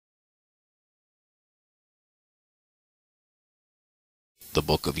The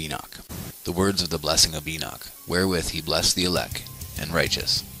Book of Enoch. The words of the blessing of Enoch, wherewith he blessed the elect and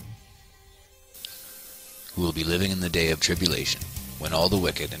righteous, who will be living in the day of tribulation, when all the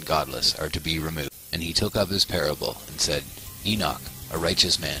wicked and godless are to be removed. And he took up his parable, and said, Enoch, a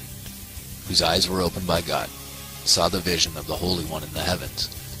righteous man, whose eyes were opened by God, saw the vision of the Holy One in the heavens,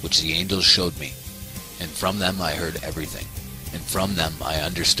 which the angels showed me. And from them I heard everything, and from them I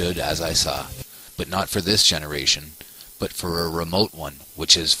understood as I saw, but not for this generation, but for a remote one,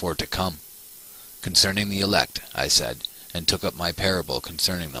 which is for to come. Concerning the elect, I said, and took up my parable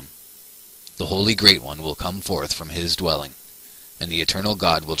concerning them. The Holy Great One will come forth from his dwelling, and the eternal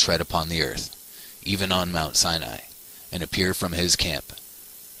God will tread upon the earth, even on Mount Sinai, and appear from his camp,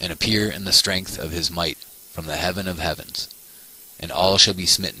 and appear in the strength of his might from the heaven of heavens. And all shall be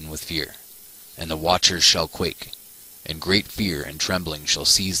smitten with fear, and the watchers shall quake, and great fear and trembling shall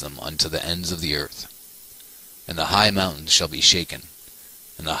seize them unto the ends of the earth. And the high mountains shall be shaken,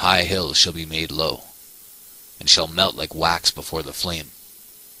 and the high hills shall be made low, and shall melt like wax before the flame.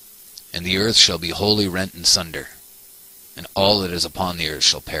 And the earth shall be wholly rent in sunder, and all that is upon the earth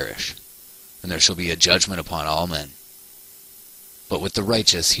shall perish, and there shall be a judgment upon all men. But with the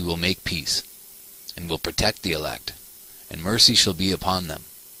righteous he will make peace, and will protect the elect, and mercy shall be upon them.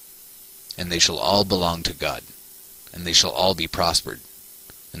 And they shall all belong to God, and they shall all be prospered,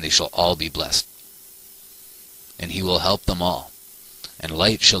 and they shall all be blessed. And he will help them all, and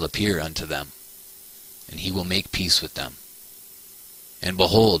light shall appear unto them, and he will make peace with them. And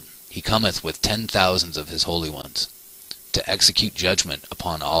behold, he cometh with 10,000s of his holy ones, to execute judgment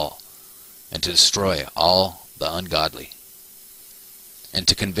upon all, and to destroy all the ungodly, and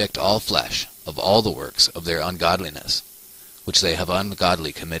to convict all flesh of all the works of their ungodliness, which they have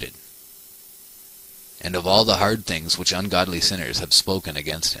ungodly committed, and of all the hard things which ungodly sinners have spoken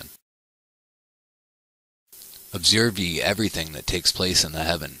against him. Observe ye everything that takes place in the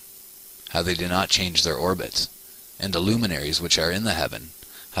heaven, how they do not change their orbits, and the luminaries which are in the heaven,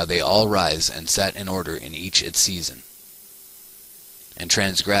 how they all rise and set in order in each its season, and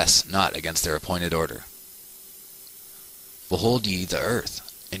transgress not against their appointed order. Behold ye the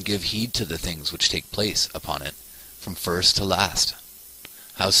earth, and give heed to the things which take place upon it, from first to last,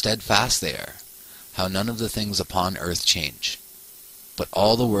 how steadfast they are, how none of the things upon earth change, but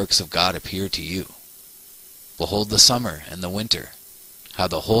all the works of God appear to you. Behold the summer and the winter, how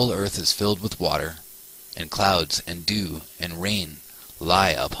the whole earth is filled with water, and clouds and dew and rain lie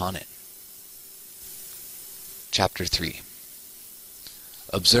upon it. Chapter 3.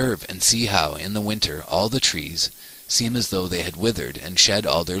 Observe and see how in the winter all the trees seem as though they had withered and shed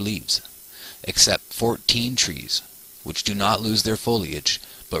all their leaves, except 14 trees, which do not lose their foliage,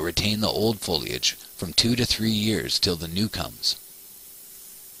 but retain the old foliage from 2 to 3 years till the new comes.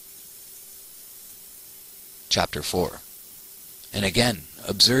 Chapter 4. And again,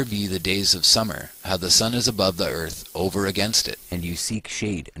 observe ye the days of summer, how the sun is above the earth over against it, and you seek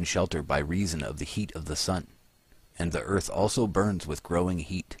shade and shelter by reason of the heat of the sun. And the earth also burns with growing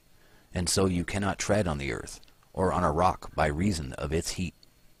heat, and so you cannot tread on the earth, or on a rock by reason of its heat.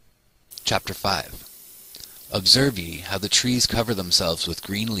 Chapter 5. Observe ye how the trees cover themselves with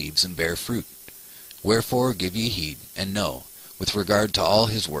green leaves and bear fruit. Wherefore give ye heed, and know, with regard to all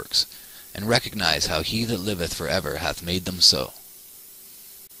his works, and recognize how he that liveth for ever hath made them so.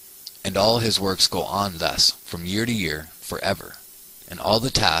 And all his works go on thus, from year to year, for ever. And all the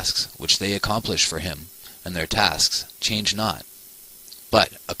tasks which they accomplish for him, and their tasks, change not.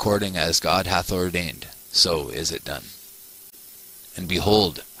 But, according as God hath ordained, so is it done. And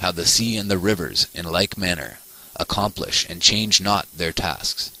behold, how the sea and the rivers, in like manner, accomplish and change not their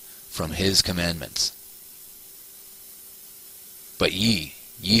tasks, from his commandments. But ye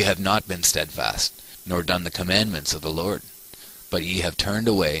have not been steadfast, nor done the commandments of the Lord, but ye have turned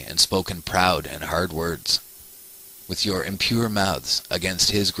away and spoken proud and hard words, with your impure mouths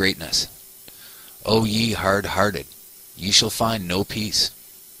against his greatness. O ye hard-hearted, ye shall find no peace.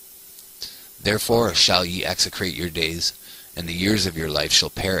 Therefore shall ye execrate your days, and the years of your life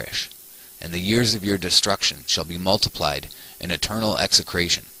shall perish, and the years of your destruction shall be multiplied in eternal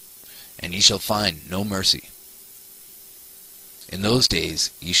execration, and ye shall find no mercy. In those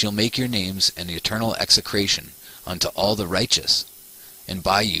days ye shall make your names an eternal execration unto all the righteous, and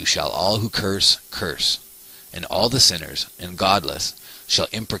by you shall all who curse, curse, and all the sinners and godless shall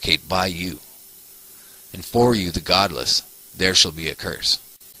imprecate by you. And for you the godless there shall be a curse,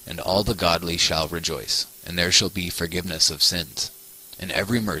 and all the godly shall rejoice, and there shall be forgiveness of sins, and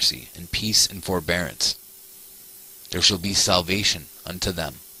every mercy, and peace and forbearance. There shall be salvation unto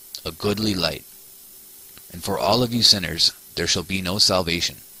them, a goodly light. And for all of you sinners there shall be no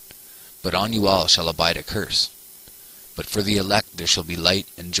salvation, but on you all shall abide a curse. But for the elect there shall be light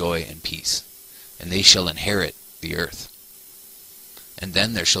and joy and peace, and they shall inherit the earth. And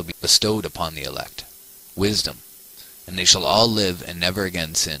then there shall be bestowed upon the elect wisdom, and they shall all live and never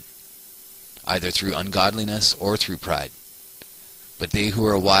again sin, either through ungodliness or through pride. But they who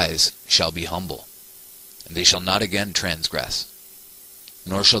are wise shall be humble, and they shall not again transgress,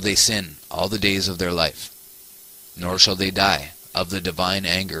 nor shall they sin all the days of their life, nor shall they die of the divine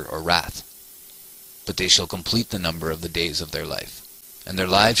anger or wrath, but they shall complete the number of the days of their life, and their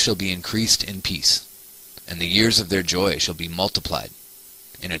lives shall be increased in peace, and the years of their joy shall be multiplied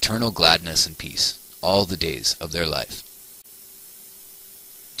in eternal gladness and peace all the days of their life.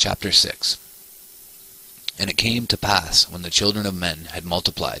 Chapter 6. And it came to pass, when the children of men had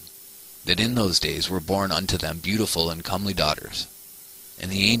multiplied, that in those days were born unto them beautiful and comely daughters.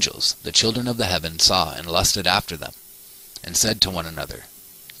 And the angels, the children of the heaven, saw and lusted after them, and said to one another,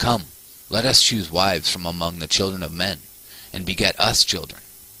 Come, let us choose wives from among the children of men, and beget us children.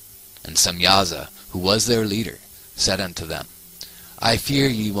 And Semyaza, who was their leader, said unto them, I fear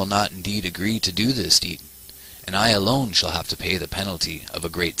ye will not indeed agree to do this deed, and I alone shall have to pay the penalty of a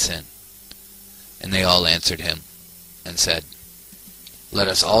great sin. And they all answered him, and said, Let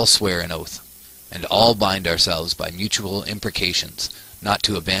us all swear an oath, and all bind ourselves by mutual imprecations, not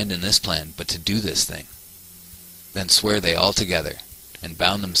to abandon this plan, but to do this thing. Then swear they all together, and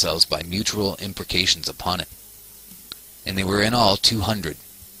bound themselves by mutual imprecations upon it. And they were in all 200,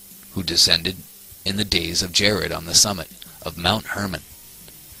 who descended in the days of Jared on the summit of Mount Hermon.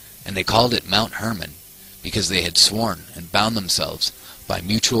 And they called it Mount Hermon, because they had sworn and bound themselves by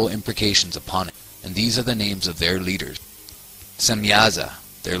mutual imprecations upon it. And these are the names of their leaders: Semyaza,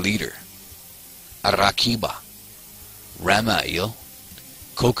 their leader; Arakiba, Ramael,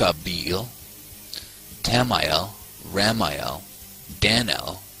 Kokabeel, Tamael, Ramael,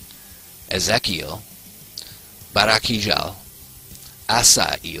 Danel, Ezekiel, Barakijal,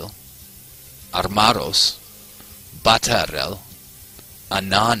 Asael, Armaros, Batarel,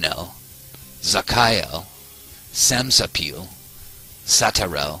 Ananel, Zakael, Samsapil,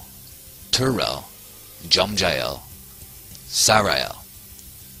 Satarel, Turel, Jomjael, Sarael.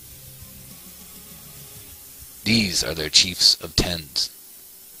 These are their chiefs of tens.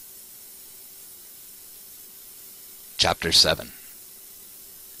 Chapter 7.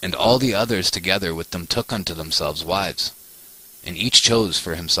 And all the others together with them took unto themselves wives, and each chose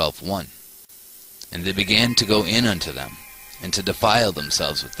for himself one. And they began to go in unto them, and to defile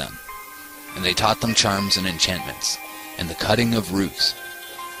themselves with them. And they taught them charms and enchantments, and the cutting of roofs,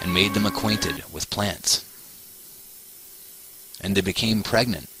 and made them acquainted with plants. And they became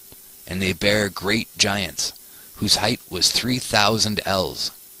pregnant, and they bare great giants, whose height was 3,000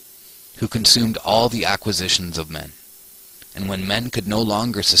 ells, who consumed all the acquisitions of men. And when men could no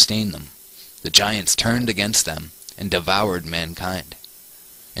longer sustain them, the giants turned against them, and devoured mankind.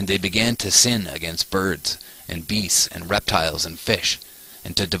 And they began to sin against birds, and beasts, and reptiles, and fish,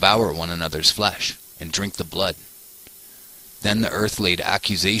 and to devour one another's flesh, and drink the blood. Then the earth laid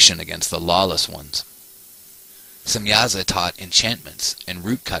accusation against the lawless ones. Semyaza taught enchantments and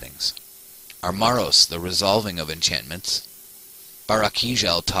root cuttings; Armaros the resolving of enchantments;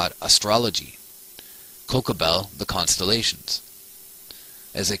 Barakijel taught astrology; Kokabel the constellations;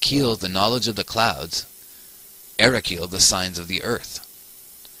 Ezekiel the knowledge of the clouds; Arakiel the signs of the earth;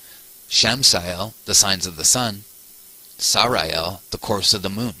 Shamsael the signs of the sun; Sarael the course of the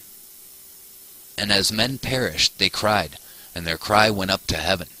moon. And as men perished, they cried, and their cry went up to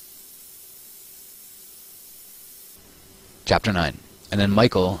heaven. Chapter 9. And then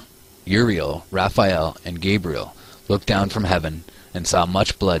Michael, Uriel, Raphael, and Gabriel looked down from heaven, and saw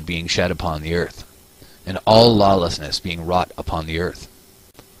much blood being shed upon the earth, and all lawlessness being wrought upon the earth.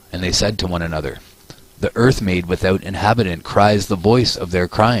 And they said to one another, The earth made without inhabitant cries the voice of their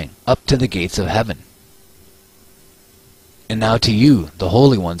crying up to the gates of heaven. And now to you, the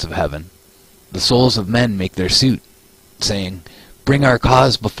holy ones of heaven, the souls of men make their suit, saying, Bring our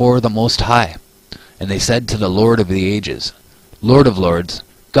cause before the Most High. And they said to the Lord of the ages, Lord of lords,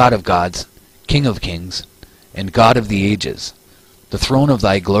 God of gods, King of kings, and God of the ages, the throne of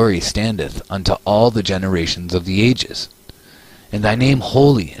thy glory standeth unto all the generations of the ages, and thy name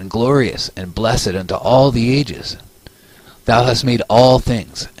holy and glorious and blessed unto all the ages. Thou hast made all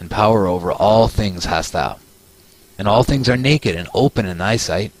things, and power over all things hast thou. And all things are naked and open in thy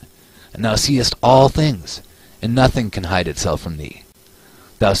sight, and thou seest all things, and nothing can hide itself from thee.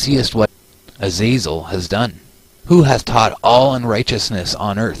 Thou seest what Azazel has done, who hath taught all unrighteousness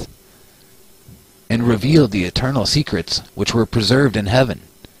on earth, and revealed the eternal secrets which were preserved in heaven,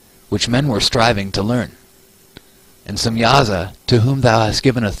 which men were striving to learn. And Semyaza, to whom thou hast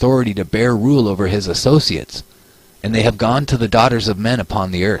given authority to bear rule over his associates, And they have gone to the daughters of men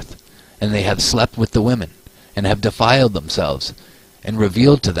upon the earth, and they have slept with the women, and have defiled themselves, and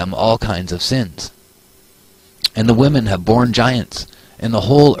revealed to them all kinds of sins. And the women have borne giants, and the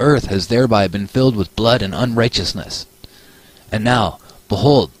whole earth has thereby been filled with blood and unrighteousness. And now,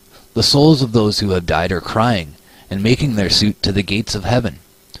 behold, the souls of those who have died are crying, and making their suit to the gates of heaven.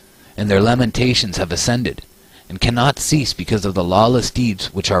 And their lamentations have ascended, and cannot cease because of the lawless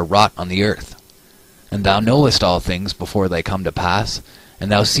deeds which are wrought on the earth. And thou knowest all things before they come to pass,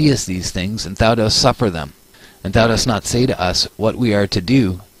 and thou seest these things, and thou dost suffer them. And thou dost not say to us what we are to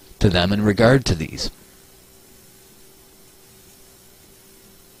do to them in regard to these.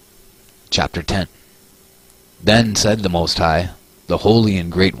 Chapter 10. Then said the Most High, the Holy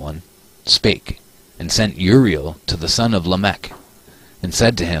and Great One, spake, and sent Uriel to the son of Lamech, and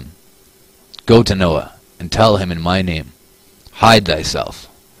said to him, Go to Noah, and tell him in my name, Hide thyself,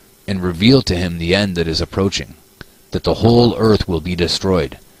 and reveal to him the end that is approaching, that the whole earth will be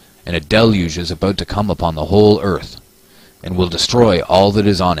destroyed, and a deluge is about to come upon the whole earth, and will destroy all that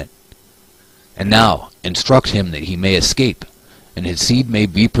is on it. And now instruct him that he may escape, and his seed may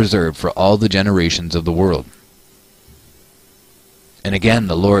be preserved for all the generations of the world. And again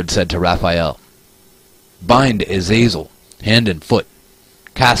the Lord said to Raphael, Bind Azazel, hand and foot,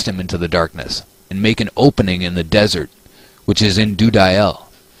 cast him into the darkness, and make an opening in the desert, which is in Dudael,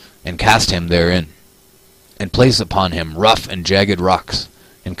 and cast him therein, and place upon him rough and jagged rocks,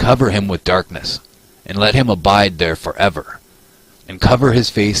 and cover him with darkness, and let him abide there forever, and cover his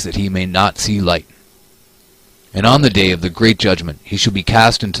face that he may not see light. And on the day of the great judgment he shall be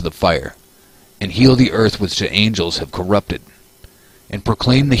cast into the fire, and heal the earth which the angels have corrupted, and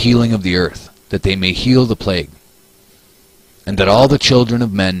proclaim the healing of the earth, that they may heal the plague, and that all the children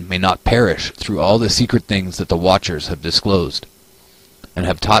of men may not perish through all the secret things that the watchers have disclosed, and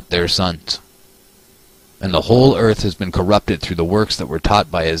have taught their sons. And the whole earth has been corrupted through the works that were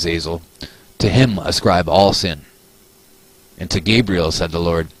taught by Azazel. To him ascribe all sin. And to Gabriel said the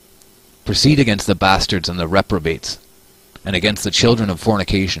Lord, Proceed against the bastards and the reprobates, and against the children of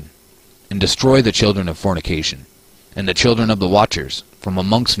fornication, and destroy the children of fornication, and the children of the watchers, from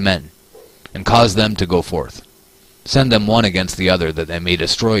amongst men, and cause them to go forth. Send them one against the other, that they may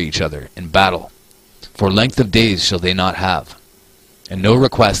destroy each other in battle. For length of days shall they not have, and no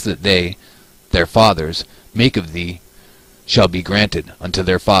request that they, their fathers, make of thee shall be granted unto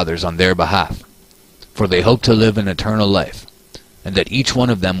their fathers on their behalf. For they hope to live an eternal life, and that each one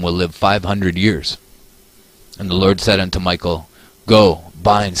of them will live 500 years. And the Lord said unto Michael, Go,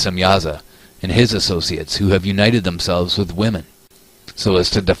 bind Semyaza and his associates, who have united themselves with women, so as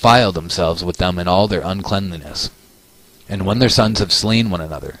to defile themselves with them in all their uncleanliness. And when their sons have slain one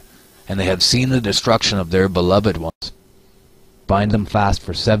another, and they have seen the destruction of their beloved ones, bind them fast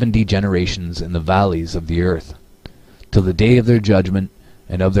for 70 generations in the valleys of the earth, till the day of their judgment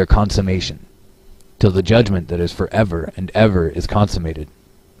and of their consummation, till the judgment that is forever and ever is consummated.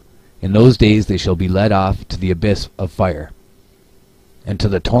 In those days they shall be led off to the abyss of fire, and to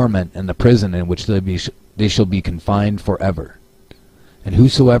the torment and the prison in which they shall be confined forever. And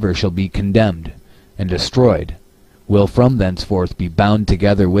whosoever shall be condemned and destroyed will from thenceforth be bound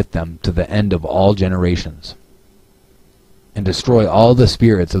together with them to the end of all generations. And destroy all the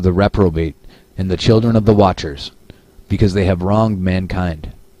spirits of the reprobate and the children of the watchers, because they have wronged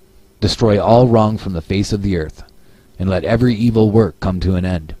mankind. Destroy all wrong from the face of the earth, and let every evil work come to an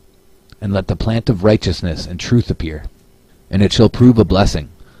end, and let the plant of righteousness and truth appear. And it shall prove a blessing,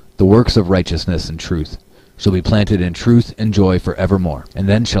 the works of righteousness and truth shall be planted in truth and joy for evermore. And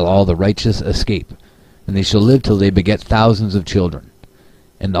then shall all the righteous escape, and they shall live till they beget thousands of children,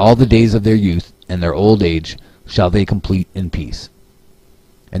 and all the days of their youth and their old age shall they complete in peace.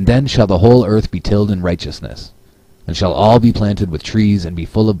 And then shall the whole earth be tilled in righteousness, and shall all be planted with trees and be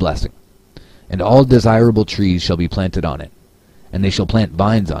full of blessing. And all desirable trees shall be planted on it, and they shall plant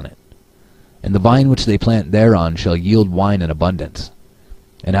vines on it. And the vine which they plant thereon shall yield wine in abundance.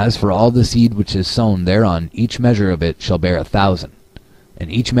 And as for all the seed which is sown thereon, each measure of it shall bear 1,000,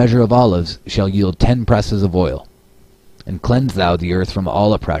 and each measure of olives shall yield 10 presses of oil. And cleanse thou the earth from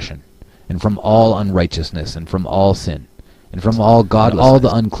all oppression, and from all unrighteousness, and from all sin, and from all godlessness, all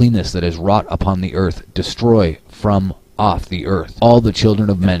the uncleanness that is wrought upon the earth, destroy from off the earth. All the children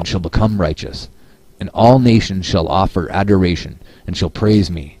of men shall become righteous, and all nations shall offer adoration, and shall praise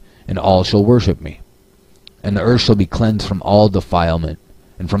me, and all shall worship me. And the earth shall be cleansed from all defilement,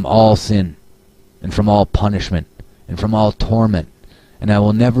 and from all sin, and from all punishment, and from all torment, and I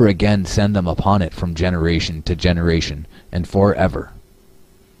will never again send them upon it from generation to generation, and forever.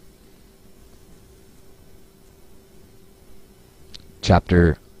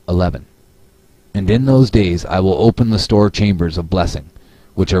 Chapter 11. And in those days I will open the store chambers of blessing,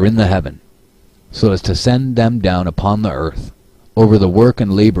 which are in the heaven, so as to send them down upon the earth, over the work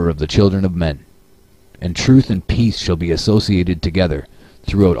and labor of the children of men. And truth and peace shall be associated together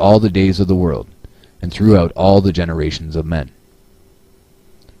throughout all the days of the world, and throughout all the generations of men.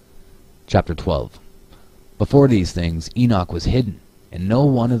 Chapter 12. Before these things Enoch was hidden, and no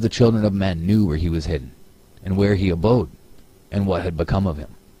one of the children of men knew where he was hidden, and where he abode, and what had become of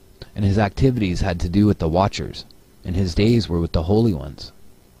him. And his activities had to do with the watchers, and his days were with the holy ones.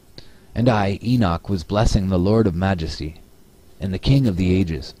 And I, Enoch, was blessing the Lord of majesty, and the King of the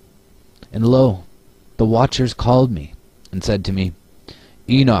ages. And lo, the watchers called me, and said to me,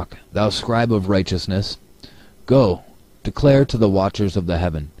 Enoch, thou scribe of righteousness, go, declare to the watchers of the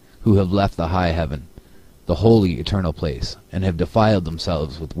heaven, who have left the high heaven, the holy eternal place, and have defiled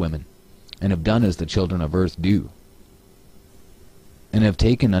themselves with women, and have done as the children of earth do, and have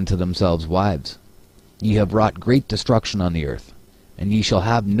taken unto themselves wives. Ye have wrought great destruction on the earth, and ye shall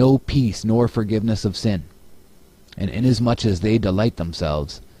have no peace nor forgiveness of sin. And inasmuch as they delight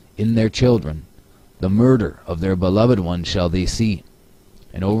themselves in their children, the murder of their beloved ones shall they see,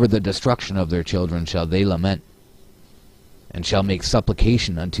 and over the destruction of their children shall they lament, and shall make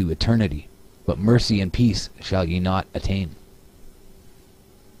supplication unto eternity, but mercy and peace shall ye not attain.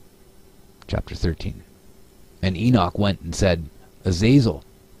 Chapter 13. And Enoch went and said, Azazel,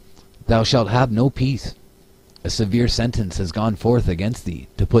 thou shalt have no peace. A severe sentence has gone forth against thee,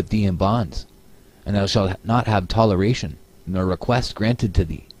 to put thee in bonds, and thou shalt not have toleration, nor request granted to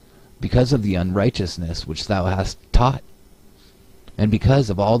thee, because of the unrighteousness which thou hast taught, and because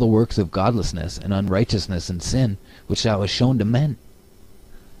of all the works of godlessness and unrighteousness and sin which thou hast shown to men.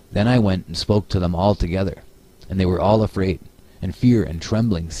 Then I went and spoke to them all together, and they were all afraid, and fear and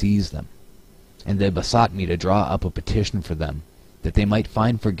trembling seized them. And they besought me to draw up a petition for them, that they might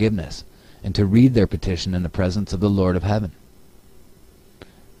find forgiveness, and to read their petition in the presence of the Lord of heaven.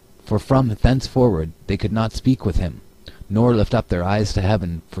 For from thenceforward they could not speak with him, nor lift up their eyes to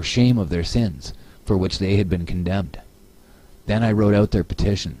heaven for shame of their sins, for which they had been condemned. Then I wrote out their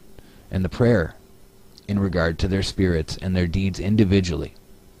petition, and the prayer, in regard to their spirits and their deeds individually,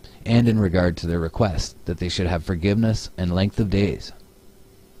 and in regard to their request that they should have forgiveness and length of days.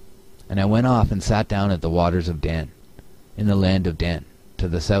 And I went off and sat down at the waters of Dan, in the land of Dan, to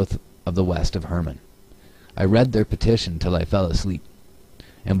the south of the west of Hermon. I read their petition till I fell asleep.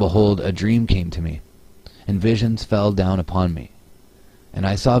 And behold, a dream came to me, and visions fell down upon me. And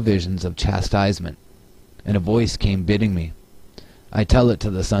I saw visions of chastisement, and a voice came bidding me, I tell it to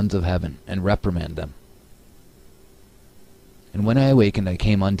the sons of heaven, and reprimand them. And when I awakened I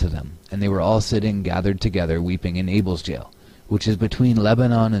came unto them, and they were all sitting gathered together, weeping in Abel's jail, which is between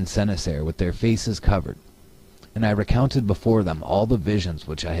Lebanon and Sennacer, with their faces covered. And I recounted before them all the visions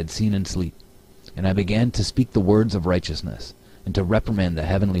which I had seen in sleep. And I began to speak the words of righteousness, and to reprimand the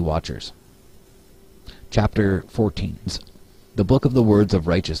heavenly watchers. Chapter 14. The book of the words of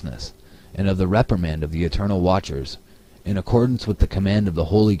righteousness, and of the reprimand of the eternal watchers, in accordance with the command of the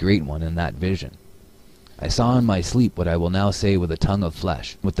Holy Great One in that vision. I saw in my sleep what I will now say with a tongue of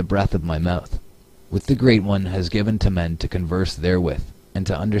flesh, with the breath of my mouth. With the Great One has given to men to converse therewith, and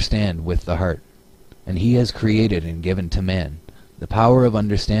to understand with the heart. And he has created and given to man the power of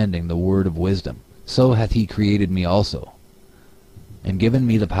understanding the word of wisdom. So hath he created me also, and given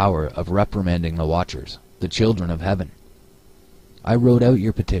me the power of reprimanding the watchers, the children of heaven. I wrote out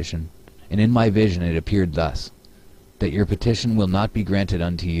your petition, and in my vision it appeared thus, that your petition will not be granted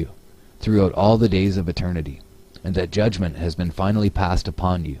unto you throughout all the days of eternity, and that judgment has been finally passed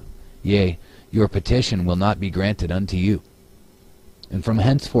upon you. Yea, your petition will not be granted unto you. And from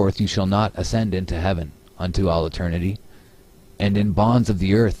henceforth you shall not ascend into heaven unto all eternity, and in bonds of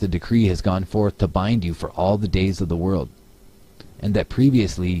the earth the decree has gone forth to bind you for all the days of the world. And that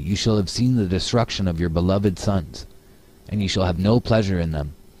previously you shall have seen the destruction of your beloved sons, and ye shall have no pleasure in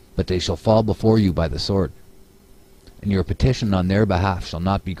them, but they shall fall before you by the sword. And your petition on their behalf shall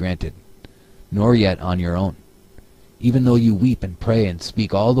not be granted, nor yet on your own, even though you weep and pray and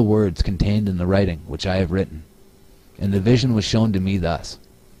speak all the words contained in the writing which I have written. And the vision was shown to me thus.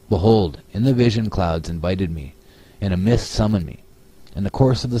 Behold, in the vision clouds invited me, and a mist summoned me, and the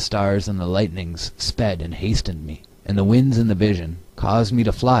course of the stars and the lightnings sped and hastened me, and the winds in the vision caused me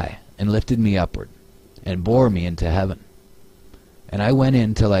to fly, and lifted me upward, and bore me into heaven. And I went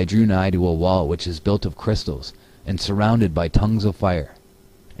in till I drew nigh to a wall which is built of crystals, and surrounded by tongues of fire,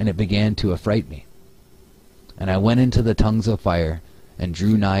 and it began to affright me. And I went into the tongues of fire, and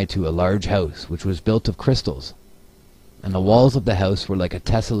drew nigh to a large house which was built of crystals, and the walls of the house were like a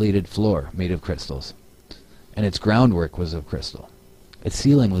tessellated floor made of crystals, and its groundwork was of crystal, Its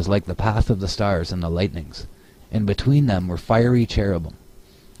ceiling was like the path of the stars and the lightnings, and between them were fiery cherubim,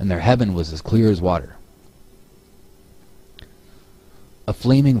 and their heaven was as clear as water. A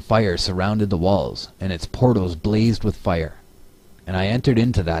flaming fire surrounded the walls, and its portals blazed with fire. And I entered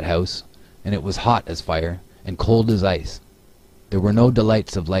into that house, and it was hot as fire, and cold as ice. There were no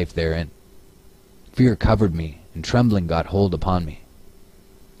delights of life therein. Fear covered me, and trembling got hold upon me.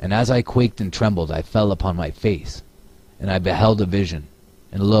 And as I quaked and trembled, I fell upon my face, and I beheld a vision.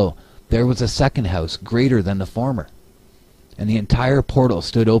 And lo, there was a second house greater than the former, and the entire portal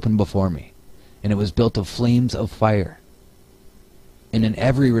stood open before me, and it was built of flames of fire. And in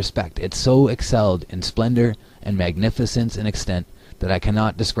every respect it so excelled in splendor and magnificence and extent that I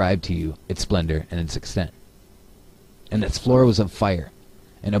cannot describe to you its splendor and its extent. And its floor was of fire,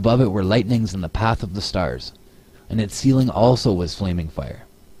 and above it were lightnings in the path of the stars, and its ceiling also was flaming fire.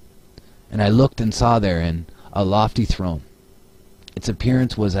 And I looked and saw therein a lofty throne. Its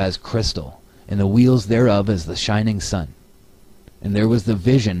appearance was as crystal, and the wheels thereof as the shining sun. And there was the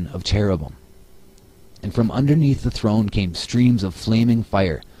vision of cherubim. And from underneath the throne came streams of flaming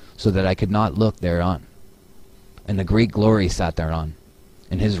fire, so that I could not look thereon. And the great glory sat thereon,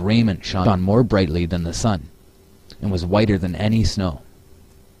 and his raiment shone more brightly than the sun, and was whiter than any snow.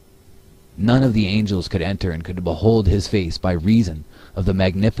 None of the angels could enter and could behold his face by reason of the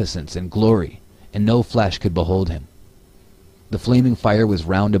magnificence and glory, and no flesh could behold him. The flaming fire was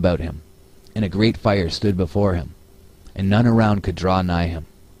round about him, and a great fire stood before him, and none around could draw nigh him.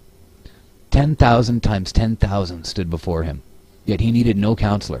 10,000 times 10,000 stood before him, yet he needed no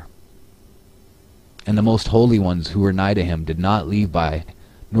counselor. And the most holy ones who were nigh to him did not leave by,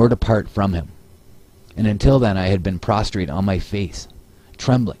 nor depart from him. And until then I had been prostrate on my face,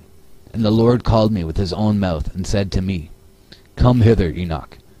 trembling. And the Lord called me with his own mouth, and said to me, Come hither,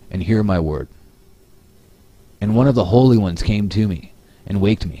 Enoch, and hear my word. And one of the holy ones came to me, and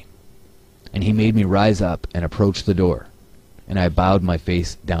waked me. And he made me rise up and approach the door, and I bowed my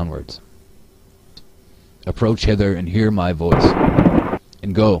face downwards. Approach hither and hear my voice.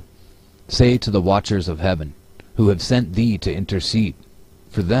 And go, say to the watchers of heaven, who have sent thee to intercede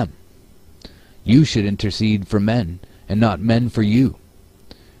for them. You should intercede for men, and not men for you.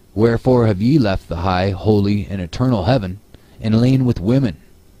 Wherefore have ye left the high, holy, and eternal heaven, and lain with women,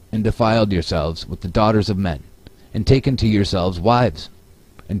 and defiled yourselves with the daughters of men, and taken to yourselves wives,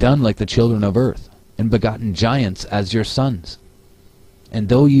 and done like the children of earth, and begotten giants as your sons? And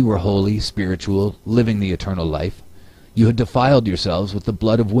though ye were holy, spiritual, living the eternal life, you had defiled yourselves with the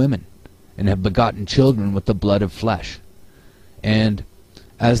blood of women, and have begotten children with the blood of flesh. And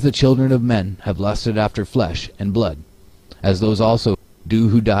as the children of men have lusted after flesh and blood, as those also do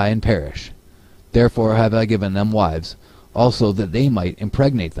who die and perish, therefore have I given them wives, also that they might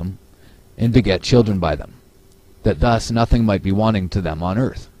impregnate them, and beget children by them, that thus nothing might be wanting to them on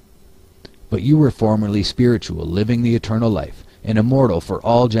earth. But you were formerly spiritual, living the eternal life, and immortal for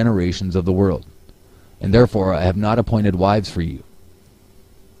all generations of the world. And therefore I have not appointed wives for you.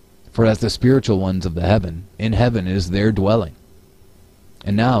 For as the spiritual ones of the heaven, in heaven is their dwelling.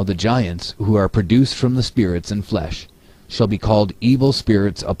 And now the giants, who are produced from the spirits and flesh, shall be called evil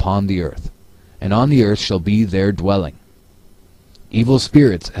spirits upon the earth, and on the earth shall be their dwelling. Evil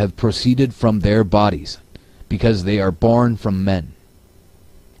spirits have proceeded from their bodies, because they are born from men.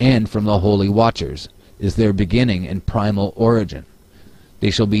 And from the holy watchers is their beginning and primal origin. They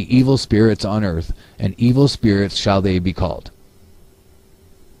shall be evil spirits on earth, and evil spirits shall they be called.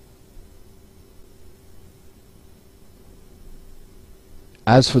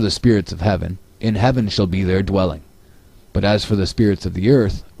 As for the spirits of heaven, in heaven shall be their dwelling. But as for the spirits of the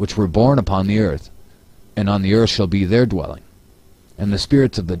earth, which were born upon the earth, and on the earth shall be their dwelling. And the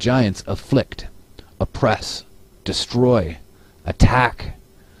spirits of the giants afflict, oppress, destroy, attack,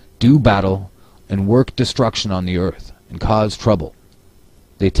 do battle, and work destruction on the earth, and cause trouble.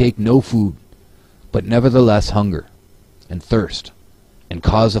 They take no food, but nevertheless hunger, and thirst, and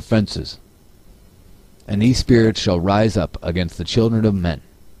cause offenses. And these spirits shall rise up against the children of men,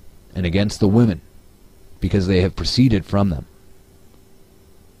 and against the women, because they have proceeded from them.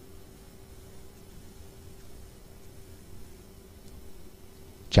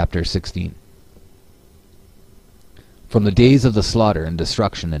 Chapter 16. From the days of the slaughter and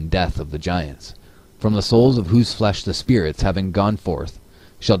destruction and death of the giants, from the souls of whose flesh the spirits, having gone forth,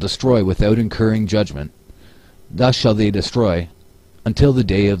 shall destroy without incurring judgment, thus shall they destroy until the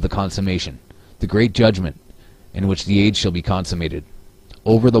day of the consummation, the great judgment, in which the age shall be consummated,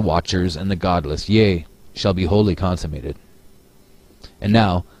 over the watchers and the godless, yea, shall be wholly consummated. And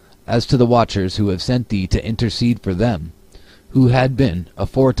now, as to the watchers who have sent thee to intercede for them, who had been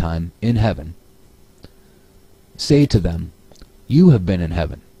aforetime in heaven, say to them, You have been in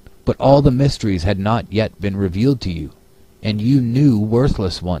heaven, but all the mysteries had not yet been revealed to you, and you knew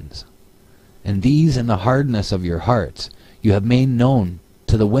worthless ones. And these in the hardness of your hearts you have made known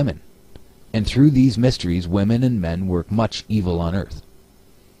to the women, and through these mysteries women and men work much evil on earth.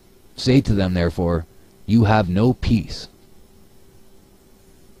 Say to them, therefore, you have no peace.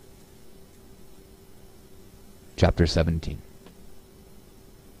 Chapter 17.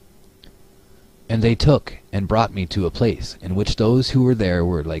 And they took and brought me to a place in which those who were there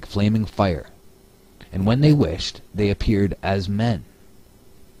were like flaming fire. And when they wished, they appeared as men.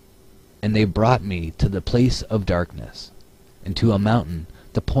 And they brought me to the place of darkness, and to a mountain,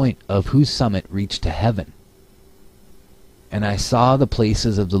 the point of whose summit reached to heaven. And I saw the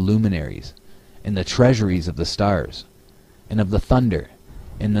places of the luminaries, and the treasuries of the stars, and of the thunder,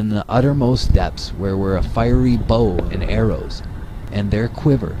 and in the uttermost depths where were a fiery bow and arrows, and their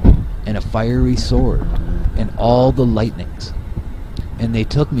quiver, and a fiery sword, and all the lightnings. And they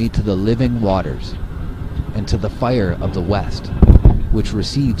took me to the living waters, and to the fire of the west, which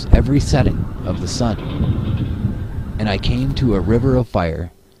receives every setting of the sun. And I came to a river of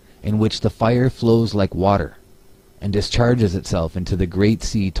fire, in which the fire flows like water, and discharges itself into the great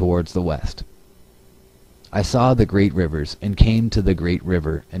sea towards the west. I saw the great rivers, and came to the great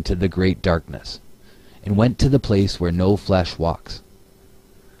river, and to the great darkness, and went to the place where no flesh walks.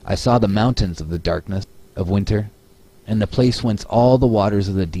 I saw the mountains of the darkness of winter, and the place whence all the waters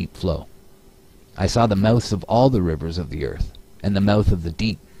of the deep flow. I saw the mouths of all the rivers of the earth, and the mouth of the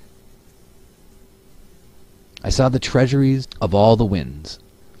deep. I saw the treasuries of all the winds.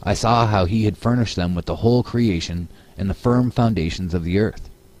 I saw how he had furnished them with the whole creation, and the firm foundations of the earth.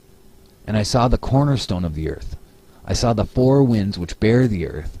 And I saw the cornerstone of the earth. I saw the four winds which bear the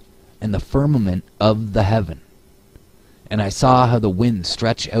earth, and the firmament of the heaven. And I saw how the winds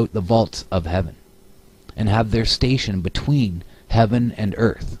stretch out the vaults of heaven, and have their station between heaven and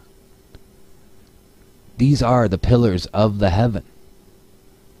earth. These are the pillars of the heaven.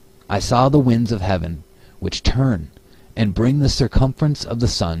 I saw the winds of heaven, which turn, and bring the circumference of the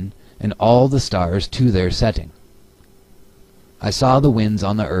sun, and all the stars to their setting. I saw the winds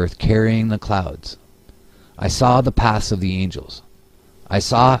on the earth carrying the clouds. I saw the paths of the angels. I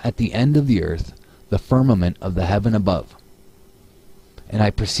saw at the end of the earth the firmament of the heaven above. And I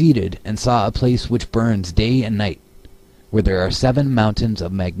proceeded and saw a place which burns day and night, where there are 7 mountains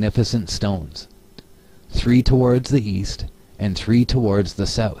of magnificent stones, 3 towards the east, and 3 towards the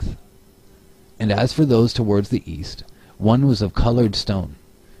south. And as for those towards the east, one was of colored stone,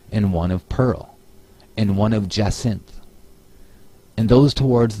 and one of pearl, and one of jacinth, and those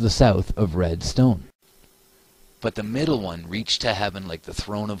towards the south of red stone. But the middle one reached to heaven like the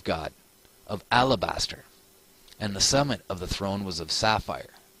throne of God, of alabaster, and the summit of the throne was of sapphire.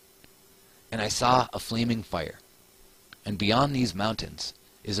 And I saw a flaming fire, and beyond these mountains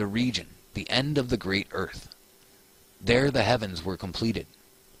is a region, the end of the great earth. There the heavens were completed.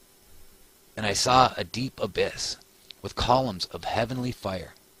 And I saw a deep abyss, with columns of heavenly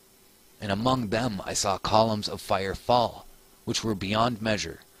fire, and among them I saw columns of fire fall, which were beyond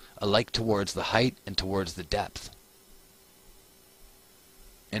measure, alike towards the height and towards the depth.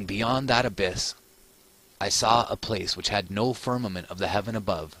 And beyond that abyss I saw a place which had no firmament of the heaven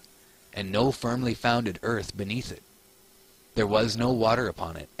above, and no firmly founded earth beneath it. There was no water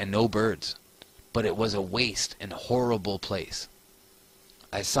upon it, and no birds, but it was a waste and horrible place.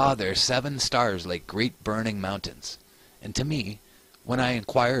 I saw there 7 stars like great burning mountains, and to me, when I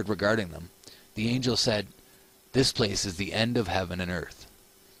inquired regarding them, the angel said, "This place is the end of heaven and earth.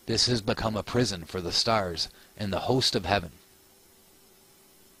 This has become a prison for the stars and the host of heaven.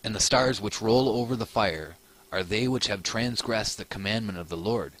 And the stars which roll over the fire are they which have transgressed the commandment of the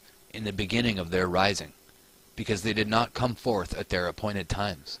Lord in the beginning of their rising, because they did not come forth at their appointed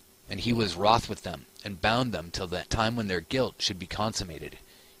times. And he was wroth with them, and bound them till that time when their guilt should be consummated,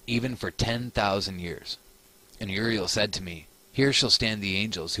 even for 10,000 years. And Uriel said to me, Here shall stand the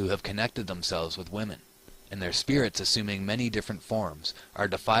angels who have connected themselves with women, and their spirits, assuming many different forms, are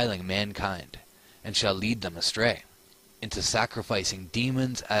defiling mankind, and shall lead them astray, into sacrificing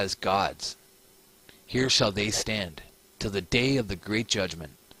demons as gods. Here shall they stand, till the day of the great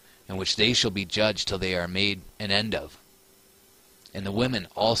judgment, in which they shall be judged till they are made an end of. And the women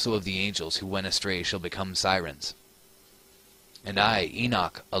also of the angels who went astray shall become sirens. And I,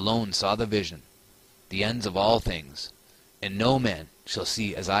 Enoch, alone saw the vision, the ends of all things, and no man shall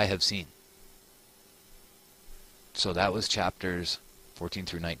see as I have seen." So that was chapters 14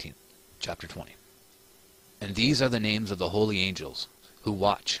 through 19. Chapter 20. And these are the names of the holy angels who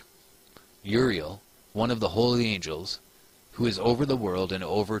watch. Uriel, one of the holy angels, who is over the world and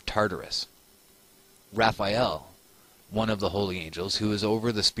over Tartarus. Raphael, one of the holy angels, who is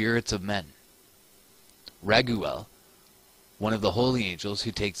over the spirits of men. Raguel, one of the holy angels,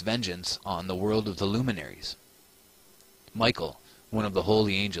 who takes vengeance on the world of the luminaries. Michael, one of the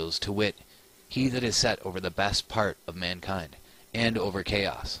holy angels, to wit, he that is set over the best part of mankind, and over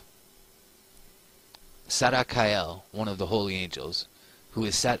chaos. Sadakael, one of the holy angels, who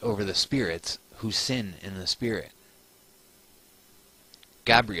is set over the spirits who sin in the spirit.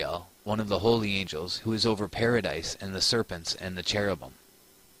 Gabriel, one of the holy angels, who is over paradise and the serpents and the cherubim.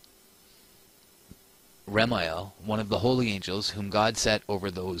 Remiel, one of the holy angels, whom God set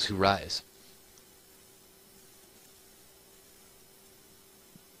over those who rise.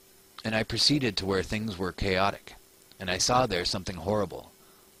 And I proceeded to where things were chaotic, and I saw there something horrible.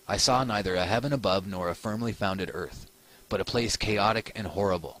 I saw neither a heaven above nor a firmly founded earth, but a place chaotic and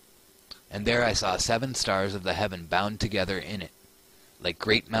horrible. And there I saw 7 stars of the heaven bound together in it, like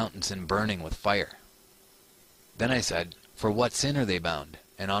great mountains and burning with fire. Then I said, For what sin are they bound,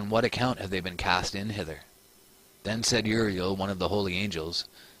 and on what account have they been cast in hither? Then said Uriel, one of the holy angels,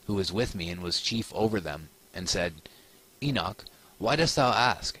 who was with me and was chief over them, and said, Enoch, why dost thou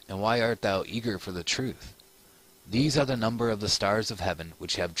ask, and why art thou eager for the truth? These are the number of the stars of heaven,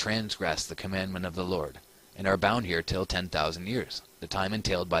 which have transgressed the commandment of the Lord, and are bound here till 10,000 years. The time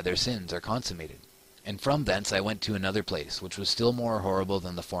entailed by their sins are consummated. And from thence I went to another place, which was still more horrible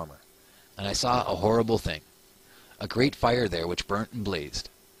than the former. And I saw a horrible thing, a great fire there which burnt and blazed.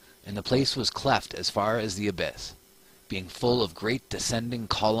 And the place was cleft as far as the abyss, being full of great descending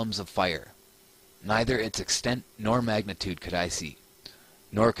columns of fire. Neither its extent nor magnitude could I see,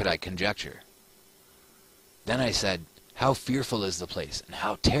 nor could I conjecture. Then I said, How fearful is the place, and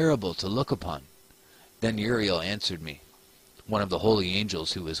how terrible to look upon! Then Uriel answered me, one of the holy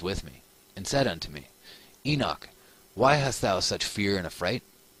angels who was with me, and said unto me, Enoch, why hast thou such fear and affright?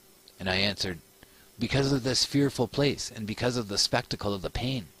 And I answered, Because of this fearful place, and because of the spectacle of the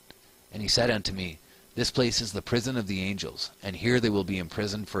pain. And he said unto me, This place is the prison of the angels, and here they will be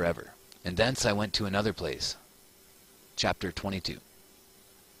imprisoned forever. And thence I went to another place. Chapter 22.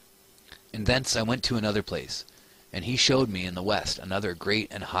 And thence I went to another place, and he showed me in the west another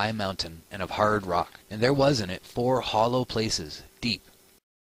great and high mountain, and of hard rock. And there was in it 4 hollow places, deep,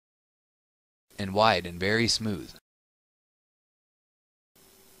 and wide, and very smooth.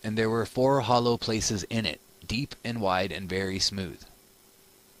 And there were 4 hollow places in it, deep and wide, and very smooth.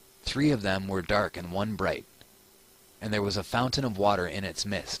 3 of them were dark, and 1 bright. And there was a fountain of water in its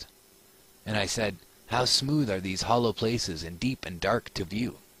midst. And I said, How smooth are these hollow places, and deep and dark to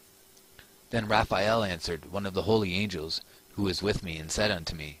view! Then Raphael answered, one of the holy angels, who was with me, and said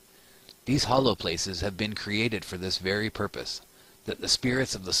unto me, These hollow places have been created for this very purpose, that the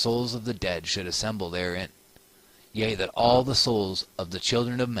spirits of the souls of the dead should assemble therein. Yea, that all the souls of the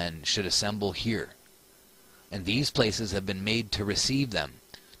children of men should assemble here. And these places have been made to receive them,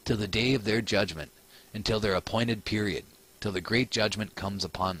 till the day of their judgment, until their appointed period, till the great judgment comes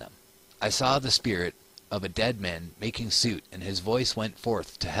upon them. I saw the spirit of a dead man making suit, and his voice went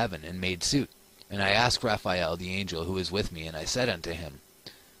forth to heaven and made suit. And I asked Raphael the angel who was with me, and I said unto him,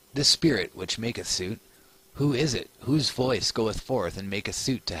 This spirit which maketh suit, who is it, whose voice goeth forth and maketh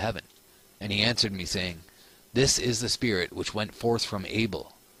suit to heaven? And he answered me, saying, This is the spirit which went forth from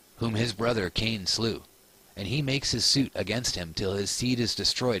Abel, whom his brother Cain slew, and he makes his suit against him till his seed is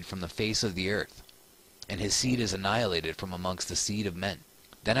destroyed from the face of the earth, and his seed is annihilated from amongst the seed of men.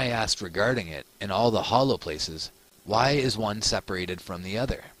 Then I asked regarding it, in all the hollow places, Why is one separated from the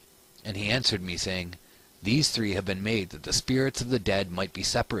other? And he answered me, saying, These 3 have been made that the spirits of the dead might be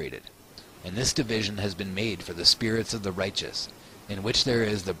separated. And this division has been made for the spirits of the righteous, in which there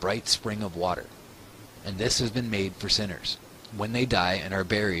is the bright spring of water. And this has been made for sinners, when they die and are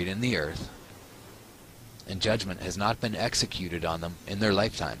buried in the earth, and judgment has not been executed on them in their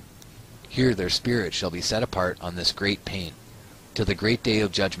lifetime. Here their spirits shall be set apart on this great pain, till the great day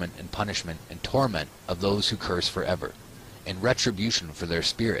of judgment and punishment and torment of those who curse forever, and retribution for their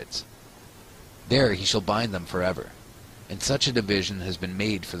spirits. There he shall bind them forever. And such a division has been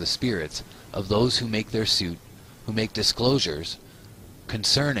made for the spirits of those who make their suit, who make disclosures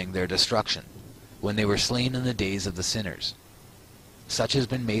concerning their destruction, when they were slain in the days of the sinners. Such has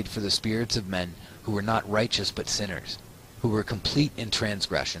been made for the spirits of men who were not righteous but sinners, who were complete in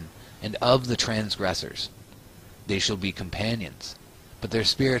transgression, and of the transgressors. They shall be companions, but their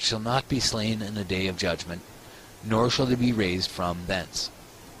spirits shall not be slain in the day of judgment, nor shall they be raised from thence.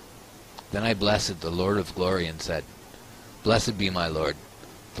 Then I blessed the Lord of glory, and said, Blessed be my Lord,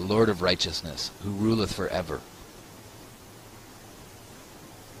 the Lord of righteousness, who ruleth for ever.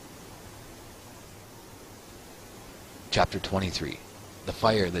 Chapter 23. The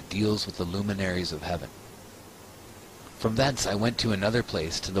fire that deals with the luminaries of heaven. From thence I went to another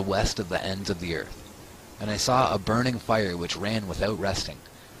place to the west of the ends of the earth. And I saw a burning fire which ran without resting,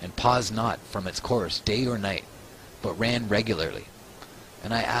 and paused not from its course day or night, but ran regularly.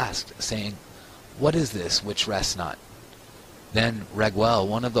 And I asked, saying, What is this which rests not? Then Raguel,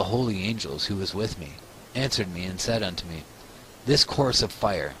 one of the holy angels who was with me, answered me and said unto me, This course of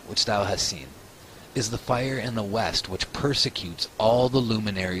fire which thou hast seen is the fire in the west which persecutes all the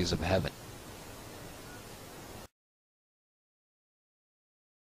luminaries of heaven.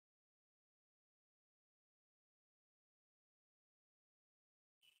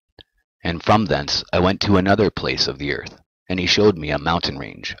 And from thence I went to another place of the earth, and he showed me a mountain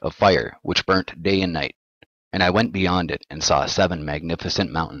range of fire which burnt day and night. And I went beyond it, and saw 7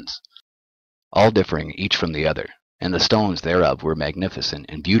 magnificent mountains, all differing each from the other, and the stones thereof were magnificent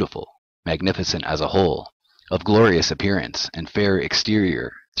and beautiful, magnificent as a whole, of glorious appearance and fair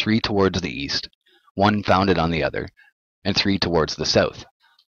exterior, 3 towards the east, 1 founded on the other, and 3 towards the south,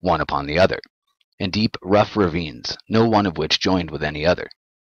 1 upon the other, and deep rough ravines, no one of which joined with any other.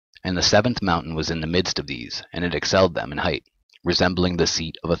 And the 7th mountain was in the midst of these, and it excelled them in height, resembling the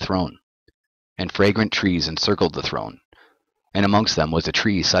seat of a throne. And fragrant trees encircled the throne, and amongst them was a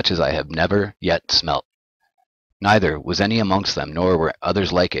tree such as I have never yet smelt. Neither was any amongst them, nor were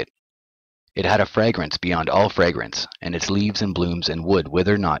others like it. It had a fragrance beyond all fragrance, and its leaves and blooms and wood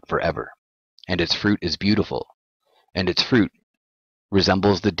wither not for ever. And its fruit is beautiful, and its fruit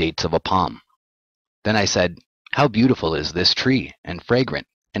resembles the dates of a palm. Then I said, How beautiful is this tree, and fragrant,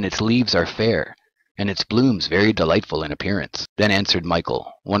 and its leaves are fair, and its blooms very delightful in appearance. Then answered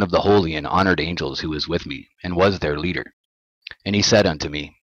Michael, one of the holy and honored angels who was with me, and was their leader. And he said unto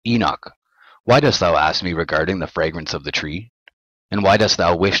me, Enoch, why dost thou ask me regarding the fragrance of the tree? And why dost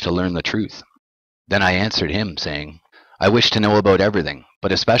thou wish to learn the truth? Then I answered him, saying, I wish to know about everything,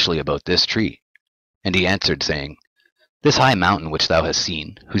 but especially about this tree. And he answered, saying, This high mountain which thou hast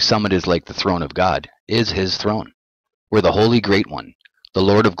seen, whose summit is like the throne of God, is his throne, where the Holy Great One, the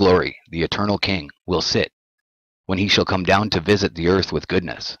Lord of glory, the eternal King, will sit, when he shall come down to visit the earth with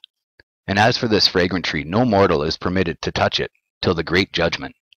goodness. And as for this fragrant tree, no mortal is permitted to touch it till the great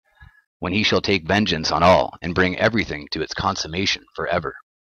judgment, when he shall take vengeance on all, and bring everything to its consummation forever.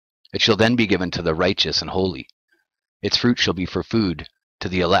 It shall then be given to the righteous and holy. Its fruit shall be for food to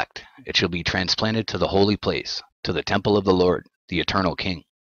the elect. It shall be transplanted to the holy place, to the temple of the Lord, the eternal King.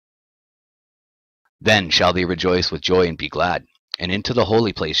 Then shall they rejoice with joy and be glad, and into the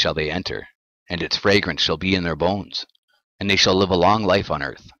holy place shall they enter, and its fragrance shall be in their bones, and they shall live a long life on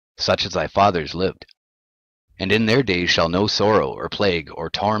earth, such as thy fathers lived. And in their days shall no sorrow or plague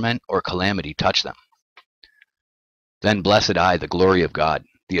or torment or calamity touch them. Then blessed I the glory of God,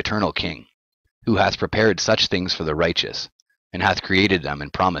 the eternal King, who hath prepared such things for the righteous, and hath created them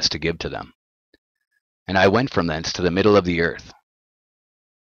and promised to give to them. And I went from thence to the middle of the earth,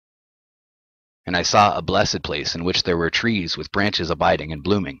 and I saw a blessed place in which there were trees with branches abiding and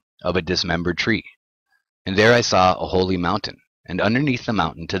blooming, of a dismembered tree. And there I saw a holy mountain, and underneath the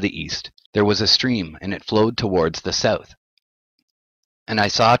mountain to the east there was a stream, and it flowed towards the south. And I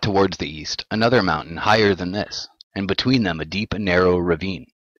saw towards the east another mountain higher than this, and between them a deep and narrow ravine.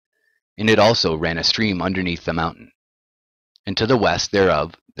 In it also ran a stream underneath the mountain. And to the west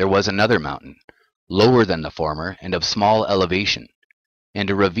thereof there was another mountain, lower than the former, and of small elevation, and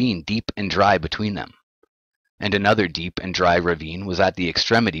a ravine deep and dry between them. And another deep and dry ravine was at the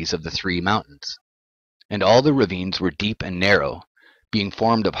extremities of the 3 mountains. And all the ravines were deep and narrow, being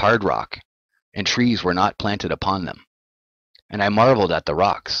formed of hard rock, and trees were not planted upon them. And I marveled at the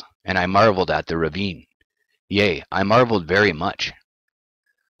rocks, and I marveled at the ravine. Yea, I marveled very much.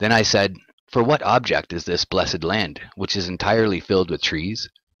 Then I said, For what object is this blessed land, which is entirely filled with trees,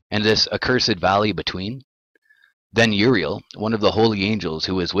 and this accursed valley between? Then Uriel, one of the holy angels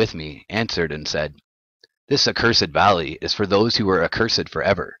who was with me, answered and said, This accursed valley is for those who are accursed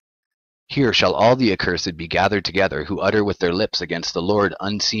forever. Here shall all the accursed be gathered together who utter with their lips against the Lord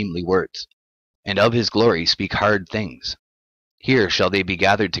unseemly words, and of his glory speak hard things. Here shall they be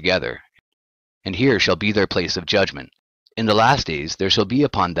gathered together, and here shall be their place of judgment. In the last days there shall be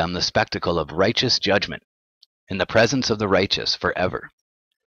upon them the spectacle of righteous judgment, in the presence of the righteous forever.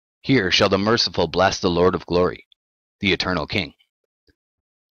 Here shall the merciful bless the Lord of glory, the eternal King.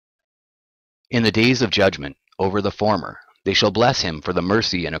 In the days of judgment over the former, they shall bless him for the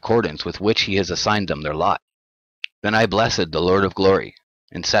mercy in accordance with which he has assigned them their lot. Then I blessed the Lord of glory,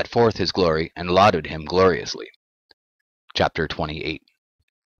 and set forth his glory, and lauded him gloriously. Chapter 28.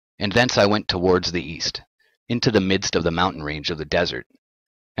 And thence I went towards the east, into the midst of the mountain range of the desert.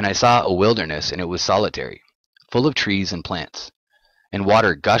 And I saw a wilderness, and it was solitary, full of trees and plants, and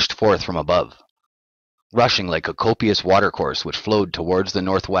water gushed forth from above. Rushing like a copious watercourse which flowed towards the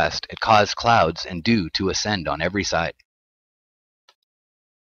northwest, it caused clouds and dew to ascend on every side.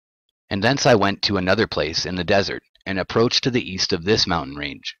 And thence I went to another place in the desert, and approached to the east of this mountain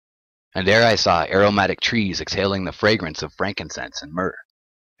range. And there I saw aromatic trees exhaling the fragrance of frankincense and myrrh.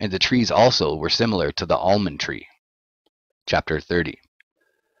 And the trees also were similar to the almond tree. Chapter 30.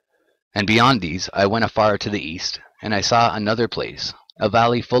 And beyond these I went afar to the east, and I saw another place, a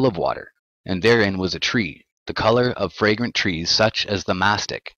valley full of water, and therein was a tree, the color of fragrant trees such as the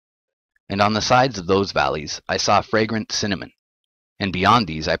mastic. And on the sides of those valleys I saw fragrant cinnamon, and beyond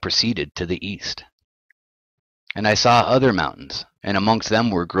these I proceeded to the east. And I saw other mountains, and amongst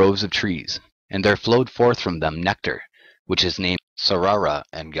them were groves of trees, and there flowed forth from them nectar, which is named Sarara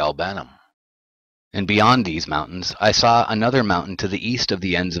and Galbanum. And beyond these mountains I saw another mountain to the east of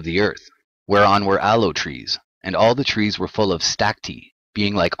the ends of the earth, whereon were aloe trees, and all the trees were full of stacte,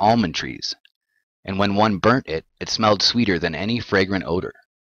 being like almond trees. And when one burnt it, it smelled sweeter than any fragrant odor.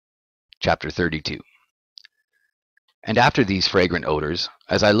 Chapter 32. And after these fragrant odors,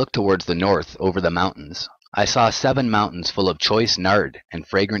 as I looked towards the north over the mountains, I saw 7 mountains full of choice nard and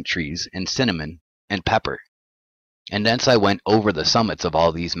fragrant trees and cinnamon and pepper. And thence I went over the summits of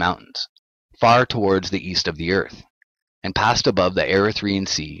all these mountains, far towards the east of the earth, and passed above the Erythraean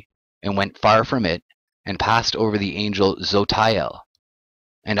Sea, and went far from it, and passed over the angel Zotiel.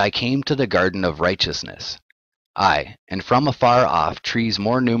 And I came to the garden of righteousness. I, and from afar off trees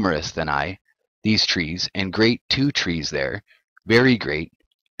more numerous than I, these trees, and great 2 trees there, very great,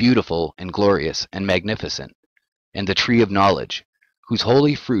 beautiful, and glorious, and magnificent, and the tree of knowledge, whose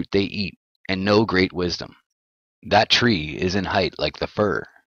holy fruit they eat, and know great wisdom. That tree is in height like the fir,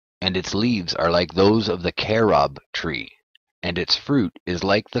 and its leaves are like those of the carob tree, and its fruit is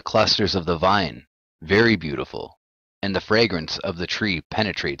like the clusters of the vine, very beautiful, and the fragrance of the tree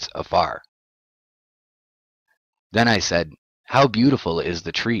penetrates afar. Then I said, How beautiful is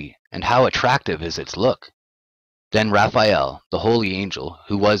the tree, and how attractive is its look! Then Raphael, the holy angel,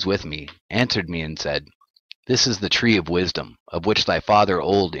 who was with me, answered me and said, This is the tree of wisdom, of which thy father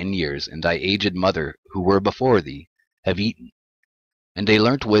old in years and thy aged mother, who were before thee, have eaten. And they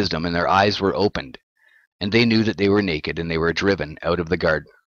learnt wisdom, and their eyes were opened, and they knew that they were naked, and they were driven out of the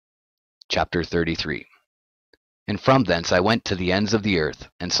garden. Chapter 33. And from thence I went to the ends of the earth,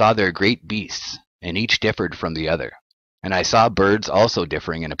 and saw there great beasts, and each differed from the other. And I saw birds also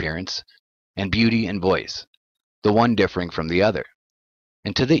differing in appearance, and beauty and voice, the one differing from the other.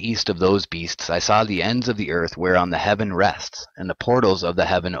 And to the east of those beasts I saw the ends of the earth whereon the heaven rests, and the portals of the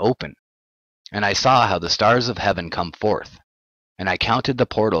heaven open. And I saw how the stars of heaven come forth. And I counted the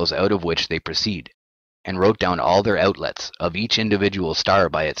portals out of which they proceed, and wrote down all their outlets, of each individual star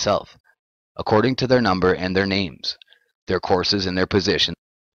by itself, according to their number and their names, their courses and their positions,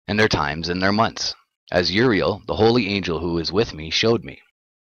 and their times and their months, as Uriel, the holy angel who is with me, showed me.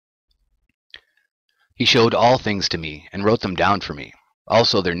 He showed all things to me, and wrote them down for me.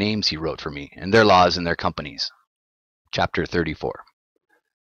 Also their names he wrote for me, and their laws and their companies. Chapter 34.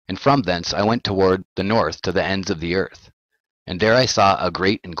 And from thence I went toward the north to the ends of the earth. And there I saw a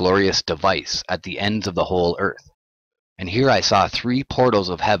great and glorious device at the ends of the whole earth. And here I saw 3 portals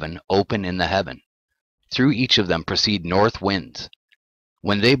of heaven open in the heaven. Through each of them proceed north winds.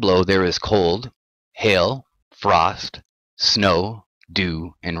 When they blow there is cold, hail, frost, snow,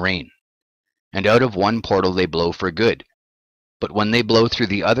 dew, and rain. And out of one portal they blow for good. But when they blow through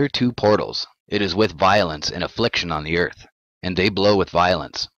the other 2 portals, it is with violence and affliction on the earth, and they blow with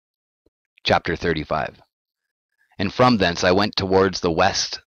violence. Chapter 35. And from thence I went towards the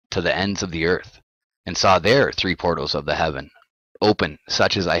west to the ends of the earth, and saw there 3 portals of the heaven, open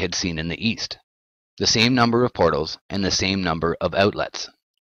such as I had seen in the east, the same number of portals and the same number of outlets.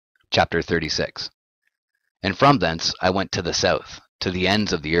 Chapter 36. And from thence I went to the south, to the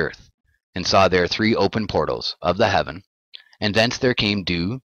ends of the earth, and saw there 3 open portals of the heaven, and thence there came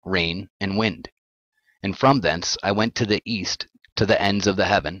dew, rain, and wind. And from thence I went to the east, to the ends of the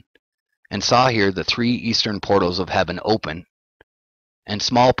heaven, and saw here the 3 eastern portals of heaven open, and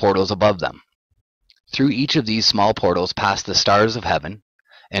small portals above them. Through each of these small portals pass the stars of heaven,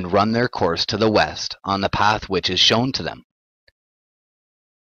 and run their course to the west on the path which is shown to them.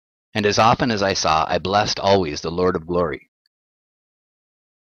 And as often as I saw, I blessed always the Lord of glory.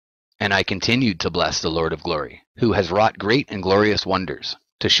 And I continued to bless the Lord of glory, who has wrought great and glorious wonders,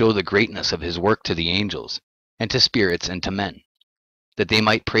 to show the greatness of his work to the angels, and to spirits and to men, that they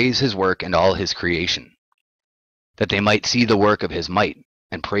might praise his work and all his creation, that they might see the work of his might,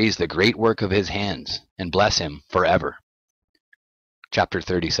 and praise the great work of his hands, and bless him forever. Chapter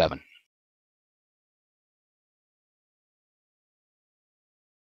 37.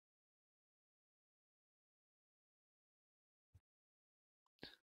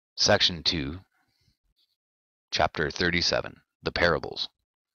 Section 2, Chapter 37, The Parables.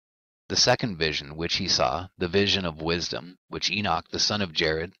 The second vision which he saw, the vision of wisdom, which Enoch the son of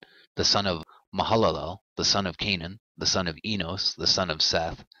Jared, the son of Mahalalel, the son of Canaan, the son of Enos, the son of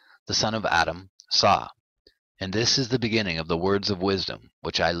Seth, the son of Adam, saw. And this is the beginning of the words of wisdom,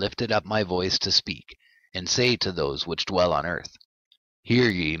 which I lifted up my voice to speak, and say to those which dwell on earth. Hear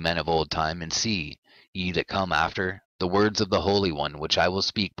ye, men of old time, and see, ye that come after, the words of the Holy One, which I will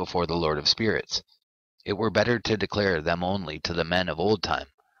speak before the Lord of spirits. It were better to declare them only to the men of old time,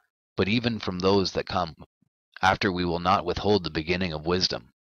 but even from those that come after we will not withhold the beginning of wisdom.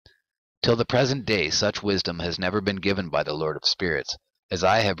 Till the present day such wisdom has never been given by the Lord of spirits, as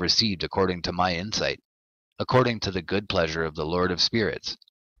I have received according to my insight, according to the good pleasure of the Lord of spirits,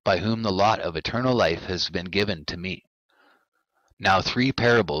 by whom the lot of eternal life has been given to me. Now 3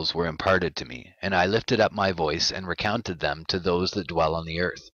 parables were imparted to me, and I lifted up my voice and recounted them to those that dwell on the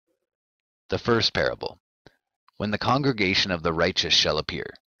earth. The first parable. When the congregation of the righteous shall appear,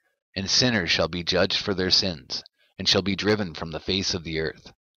 and sinners shall be judged for their sins, and shall be driven from the face of the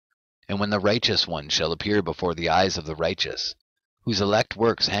earth. And when the righteous one shall appear before the eyes of the righteous, whose elect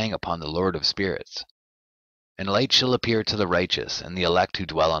works hang upon the Lord of spirits. And light shall appear to the righteous and the elect who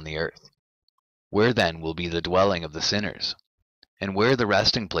dwell on the earth. Where then will be the dwelling of the sinners? And where the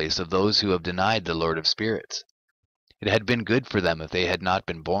resting place of those who have denied the Lord of spirits? It had been good for them if they had not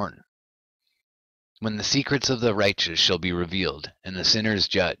been born. When the secrets of the righteous shall be revealed, and the sinners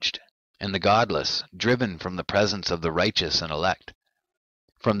judged, and the godless driven from the presence of the righteous and elect,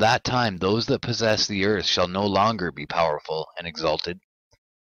 from that time those that possess the earth shall no longer be powerful and exalted,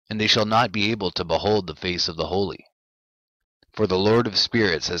 and they shall not be able to behold the face of the holy. For the Lord of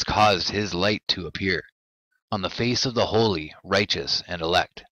spirits has caused his light to appear on the face of the holy, righteous, and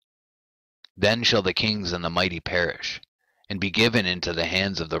elect. Then shall the kings and the mighty perish, and be given into the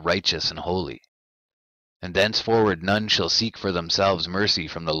hands of the righteous and holy. And thenceforward none shall seek for themselves mercy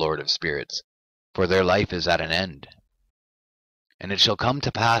from the Lord of spirits, for their life is at an end. And it shall come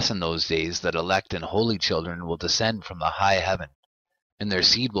to pass in those days that elect and holy children will descend from the high heaven, and their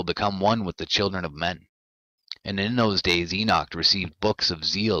seed will become one with the children of men. And in those days Enoch received books of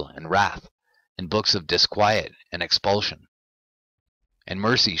zeal and wrath, and books of disquiet and expulsion. And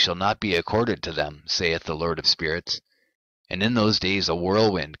mercy shall not be accorded to them, saith the Lord of spirits. And in those days a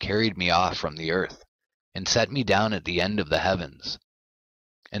whirlwind carried me off from the earth, and set me down at the end of the heavens.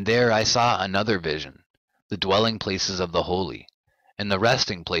 And there I saw another vision, the dwelling places of the holy, and the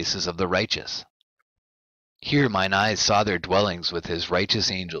resting places of the righteous. Here mine eyes saw their dwellings with his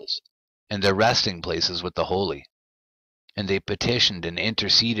righteous angels, and their resting places with the holy. And they petitioned and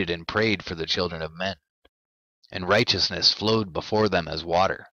interceded and prayed for the children of men. And righteousness flowed before them as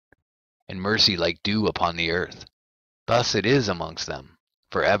water, and mercy like dew upon the earth. Thus it is amongst them,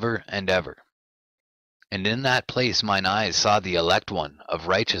 for ever and ever. And in that place mine eyes saw the elect one of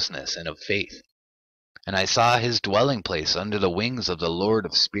righteousness and of faith. And I saw his dwelling place under the wings of the Lord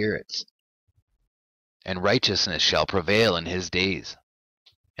of spirits. And righteousness shall prevail in his days.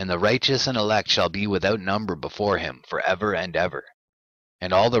 And the righteous and elect shall be without number before him for ever and ever.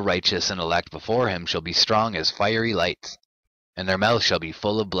 And all the righteous and elect before him shall be strong as fiery lights, and their mouth shall be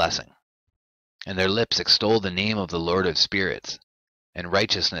full of blessing. And their lips extol the name of the Lord of spirits, and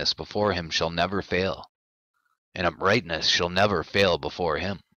righteousness before him shall never fail, and uprightness shall never fail before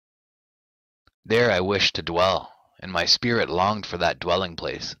him. There I wished to dwell, and my spirit longed for that dwelling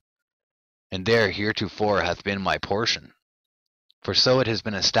place. And there heretofore hath been my portion, for so it has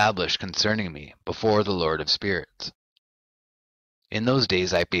been established concerning me before the Lord of spirits. In those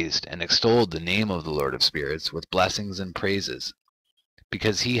days I praised and extolled the name of the Lord of spirits with blessings and praises,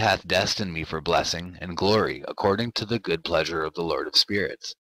 because he hath destined me for blessing and glory according to the good pleasure of the Lord of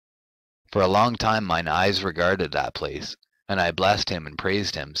spirits. For a long time mine eyes regarded that place, and I blessed him and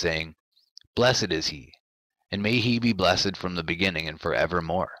praised him, saying, Blessed is he, and may he be blessed from the beginning and for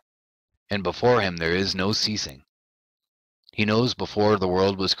evermore. And before him there is no ceasing. He knows before the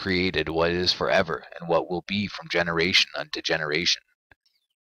world was created what is forever, and what will be from generation unto generation.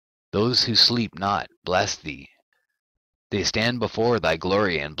 Those who sleep not bless thee. They stand before thy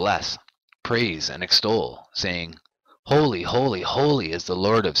glory and bless, praise, and extol, saying, Holy, holy, holy is the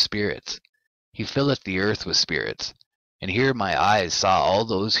Lord of spirits. He filleth the earth with spirits. And here my eyes saw all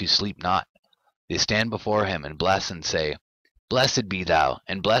those who sleep not. They stand before him and bless and say, Blessed be thou,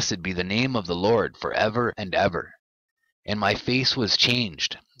 and blessed be the name of the Lord for ever and ever. And my face was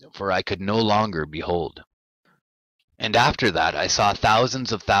changed, for I could no longer behold. And after that I saw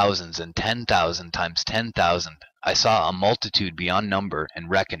thousands of thousands, and 10,000 times 10,000. I saw a multitude beyond number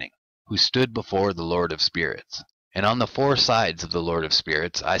and reckoning, who stood before the Lord of spirits. And on the four sides of the Lord of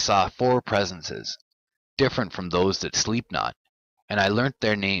Spirits I saw four presences, different from those that sleep not, and I learnt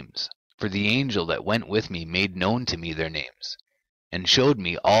their names, for the angel that went with me made known to me their names, and showed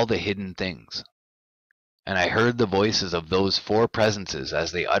me all the hidden things. And I heard the voices of those four presences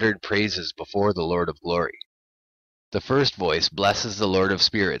as they uttered praises before the Lord of glory. The first voice blesses the Lord of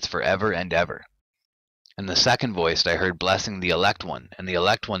Spirits for ever and ever. And the second voice I heard blessing the elect one, and the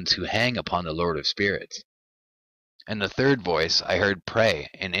elect ones who hang upon the Lord of Spirits. And the third voice I heard pray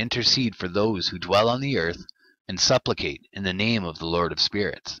and intercede for those who dwell on the earth, and supplicate in the name of the Lord of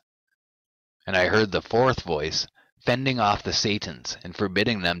Spirits. And I heard the fourth voice fending off the Satans, and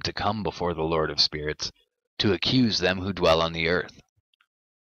forbidding them to come before the Lord of Spirits, to accuse them who dwell on the earth.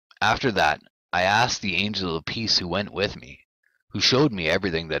 After that I asked the angel of peace who went with me, who showed me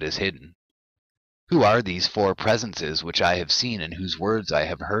everything that is hidden, who are these four presences which I have seen, and whose words I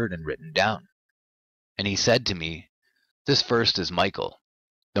have heard and written down? And he said to me, This first is Michael,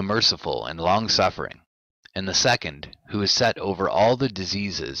 the merciful and long-suffering, and the second, who is set over all the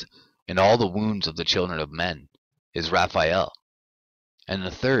diseases and all the wounds of the children of men, is Raphael. And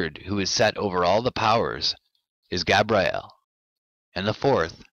the third, who is set over all the powers, is Gabriel. And the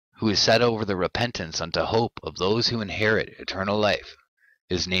fourth, who is set over the repentance unto hope of those who inherit eternal life,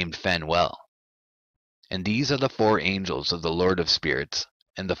 is named Phanuel. And these are the four angels of the Lord of Spirits,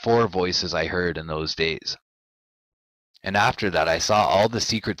 and the four voices I heard in those days. And after that I saw all the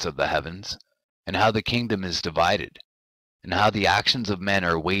secrets of the heavens, and how the kingdom is divided, and how the actions of men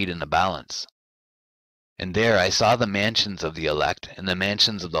are weighed in the balance. And there I saw the mansions of the elect, and the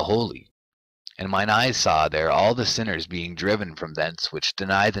mansions of the holy. And mine eyes saw there all the sinners being driven from thence which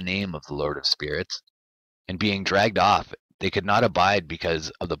deny the name of the Lord of Spirits, and being dragged off, they could not abide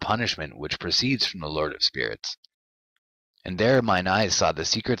because of the punishment which proceeds from the Lord of Spirits. And there mine eyes saw the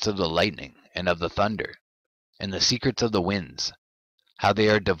secrets of the lightning, and of the thunder, and the secrets of the winds, how they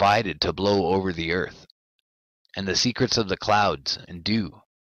are divided to blow over the earth, and the secrets of the clouds and dew.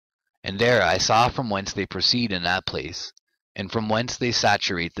 And there I saw from whence they proceed in that place, and from whence they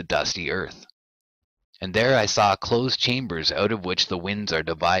saturate the dusty earth. And there I saw closed chambers out of which the winds are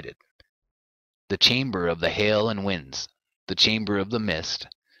divided, the chamber of the hail and winds, the chamber of the mist,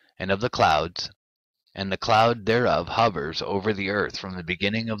 and of the clouds, and the cloud thereof hovers over the earth from the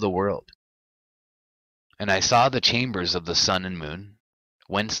beginning of the world. And I saw the chambers of the sun and moon,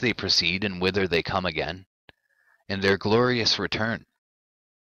 whence they proceed and whither they come again, and their glorious return,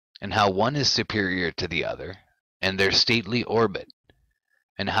 and how one is superior to the other, and their stately orbit,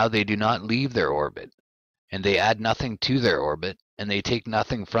 and how they do not leave their orbit, and they add nothing to their orbit, and they take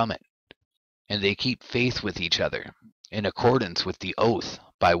nothing from it, and they keep faith with each other, in accordance with the oath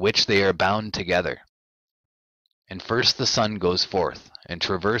by which they are bound together. And first the sun goes forth, and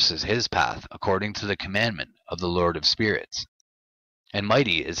traverses his path according to the commandment of the Lord of Spirits, and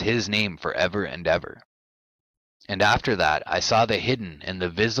mighty is his name for ever and ever. And after that I saw the hidden and the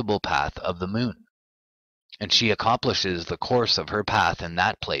visible path of the moon, and she accomplishes the course of her path in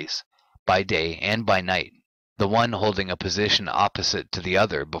that place, by day and by night, the one holding a position opposite to the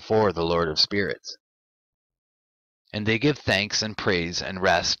other before the Lord of Spirits. And they give thanks and praise and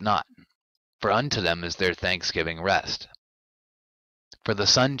rest not, for unto them is their thanksgiving rest. For the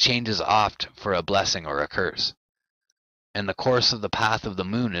sun changes oft for a blessing or a curse, and the course of the path of the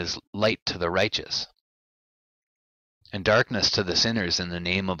moon is light to the righteous, and darkness to the sinners in the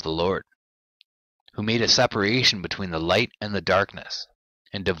name of the Lord, who made a separation between the light and the darkness,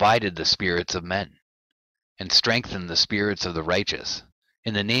 and divided the spirits of men, and strengthened the spirits of the righteous,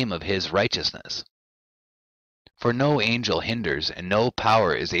 in the name of his righteousness. For no angel hinders, and no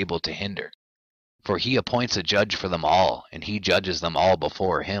power is able to hinder, for he appoints a judge for them all, and he judges them all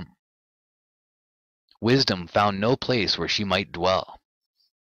before him. Wisdom found no place where she might dwell.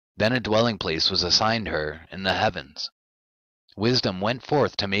 Then a dwelling place was assigned her in the heavens. Wisdom went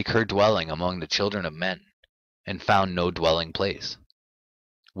forth to make her dwelling among the children of men, and found no dwelling place.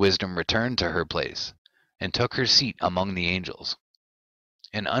 Wisdom returned to her place, and took her seat among the angels.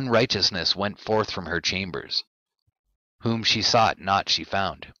 And unrighteousness went forth from her chambers. Whom she sought not she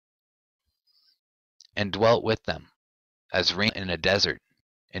found, and dwelt with them, as rain in a desert,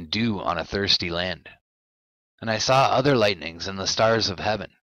 and dew on a thirsty land. And I saw other lightnings and the stars of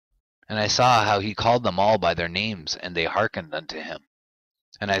heaven, and I saw how he called them all by their names, and they hearkened unto him.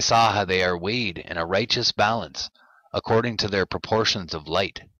 And I saw how they are weighed in a righteous balance, according to their proportions of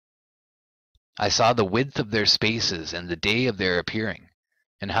light. I saw the width of their spaces and the day of their appearing,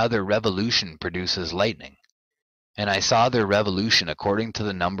 and how their revolution produces lightning. And I saw their revolution according to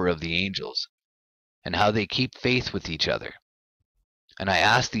the number of the angels, and how they keep faith with each other. And I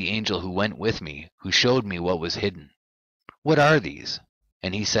asked the angel who went with me, who showed me what was hidden, "What are these?"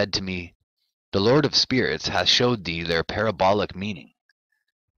 And he said to me, "The Lord of spirits hath showed thee their parabolic meaning.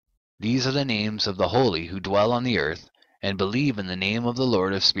 These are the names of the holy who dwell on the earth, and believe in the name of the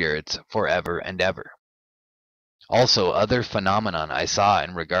Lord of spirits for ever and ever." Also other phenomenon I saw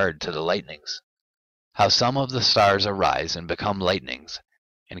in regard to the lightnings, how some of the stars arise and become lightnings,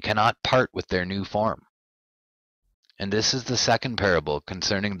 and cannot part with their new form. And this is the second parable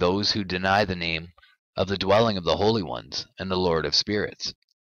concerning those who deny the name of the dwelling of the holy ones and the Lord of spirits.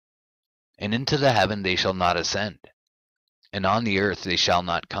 And into the heaven they shall not ascend, and on the earth they shall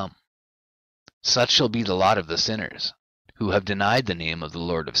not come. Such shall be the lot of the sinners, who have denied the name of the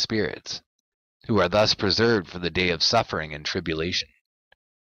Lord of spirits, who are thus preserved for the day of suffering and tribulation.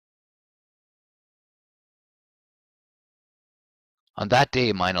 On that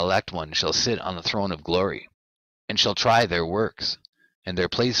day mine elect one shall sit on the throne of glory, and shall try their works, and their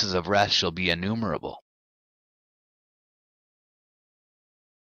places of rest shall be innumerable.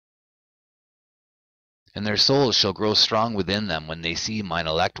 And their souls shall grow strong within them when they see mine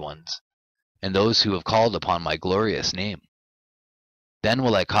elect ones, and those who have called upon my glorious name. Then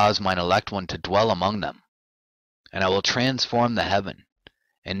will I cause mine elect one to dwell among them, and I will transform the heaven,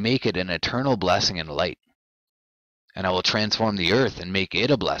 and make it an eternal blessing and light. And I will transform the earth, and make it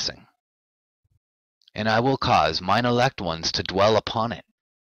a blessing. And I will cause mine elect ones to dwell upon it.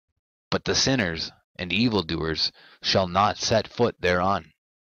 But the sinners and evildoers shall not set foot thereon.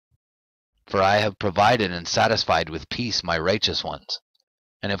 For I have provided and satisfied with peace my righteous ones,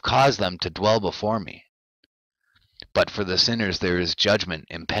 and have caused them to dwell before me. But for the sinners there is judgment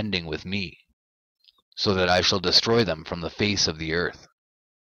impending with me, so that I shall destroy them from the face of the earth.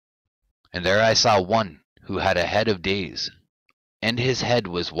 And there I saw one who had a head of days, and his head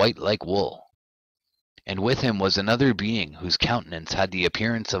was white like wool. And with him was another being whose countenance had the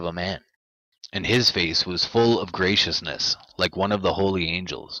appearance of a man, and his face was full of graciousness, like one of the holy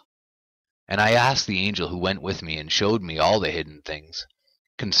angels. And I asked the angel who went with me and showed me all the hidden things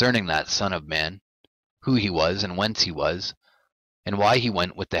concerning that Son of Man, who he was, and whence he was, and why he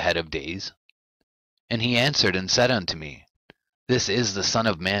went with the head of days. And he answered and said unto me, This is the Son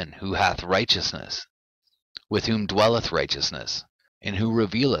of Man, who hath righteousness, with whom dwelleth righteousness, and who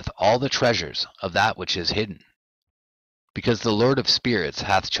revealeth all the treasures of that which is hidden, because the Lord of spirits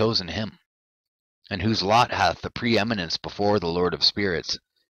hath chosen him, and whose lot hath the preeminence before the Lord of spirits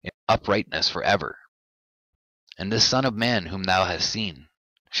in uprightness for ever. And this Son of Man whom thou hast seen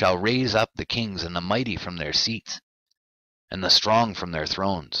shall raise up the kings and the mighty from their seats, and the strong from their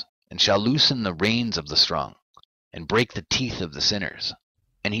thrones, and shall loosen the reins of the strong, and break the teeth of the sinners.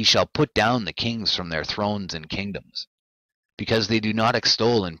 And he shall put down the kings from their thrones and kingdoms, because they do not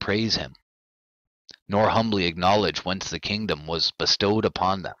extol and praise him, nor humbly acknowledge whence the kingdom was bestowed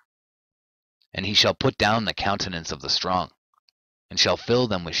upon them. And he shall put down the countenance of the strong, and shall fill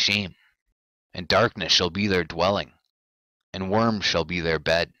them with shame. And darkness shall be their dwelling, and worms shall be their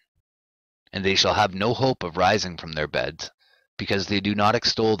bed. And they shall have no hope of rising from their beds, because they do not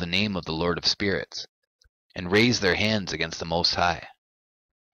extol the name of the Lord of spirits, and raise their hands against the Most High,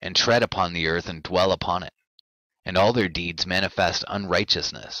 and tread upon the earth and dwell upon it. And all their deeds manifest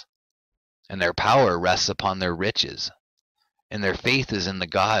unrighteousness, and their power rests upon their riches, and their faith is in the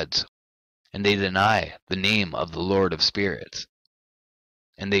gods, and they deny the name of the Lord of spirits,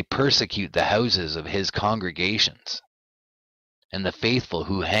 and they persecute the houses of his congregations, and the faithful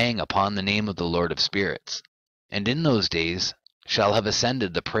who hang upon the name of the Lord of spirits. And in those days shall have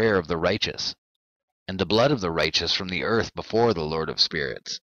ascended the prayer of the righteous, and the blood of the righteous from the earth before the Lord of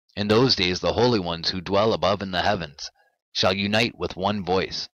spirits. In those days the holy ones who dwell above in the heavens shall unite with one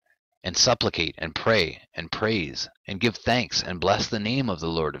voice, and supplicate and pray and praise, and give thanks and bless the name of the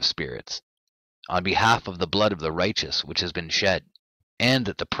Lord of spirits, on behalf of the blood of the righteous which has been shed, and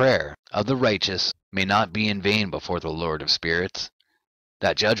that the prayer of the righteous may not be in vain before the Lord of spirits,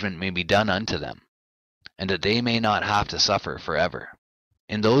 that judgment may be done unto them, and that they may not have to suffer forever.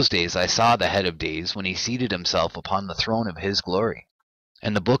 In those days I saw the head of days when he seated himself upon the throne of his glory,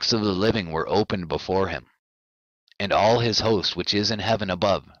 and the books of the living were opened before him. And all his host which is in heaven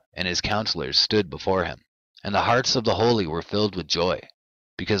above, and his counselors stood before him. And the hearts of the holy were filled with joy,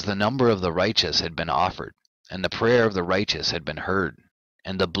 because the number of the righteous had been offered, and the prayer of the righteous had been heard,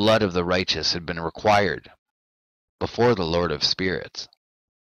 and the blood of the righteous had been required before the Lord of spirits.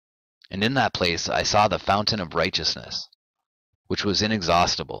 And in that place I saw the fountain of righteousness, which was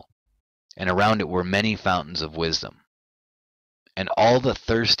inexhaustible, and around it were many fountains of wisdom. And all the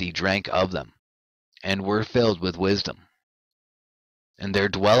thirsty drank of them, and were filled with wisdom. And their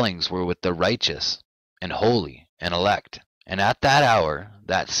dwellings were with the righteous, and holy, and elect. And at that hour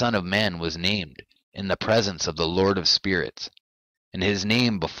that Son of Man was named in the presence of the Lord of spirits, and his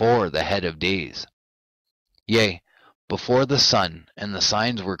name before the head of days. Yea, before the sun and the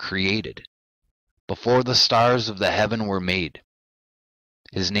signs were created, before the stars of the heaven were made,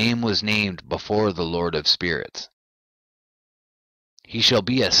 his name was named before the Lord of spirits. He shall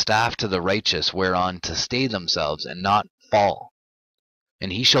be a staff to the righteous, whereon to stay themselves and not fall.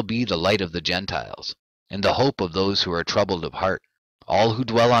 And he shall be the light of the Gentiles, and the hope of those who are troubled of heart. All who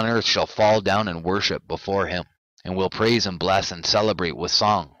dwell on earth shall fall down and worship before him, and will praise and bless and celebrate with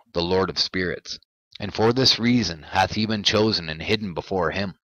song the Lord of spirits. And for this reason hath he been chosen and hidden before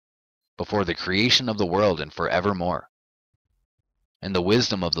him, before the creation of the world and for evermore. And the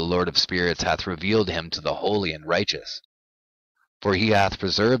wisdom of the Lord of spirits hath revealed him to the holy and righteous. For he hath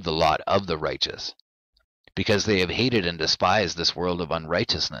preserved the lot of the righteous, because they have hated and despised this world of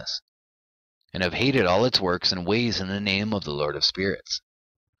unrighteousness, and have hated all its works and ways in the name of the Lord of spirits.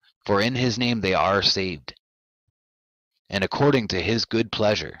 For in his name they are saved. And according to his good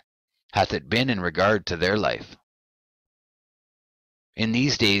pleasure hath it been in regard to their life. In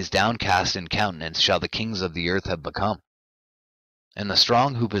these days downcast in countenance shall the kings of the earth have become, and the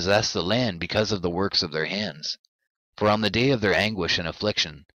strong who possess the land because of the works of their hands. For on the day of their anguish and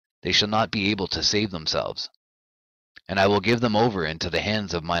affliction they shall not be able to save themselves. And I will give them over into the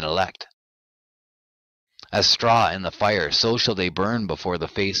hands of mine elect. As straw in the fire, so shall they burn before the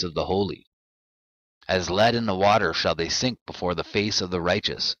face of the holy. As lead in the water shall they sink before the face of the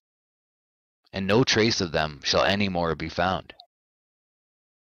righteous. And no trace of them shall any more be found.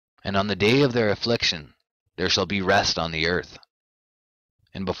 And on the day of their affliction there shall be rest on the earth.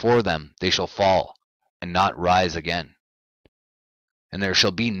 And before them they shall fall, and not rise again. And there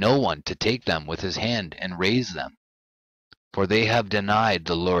shall be no one to take them with his hand and raise them. For they have denied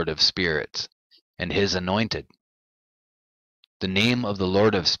the Lord of spirits, and his anointed. The name of the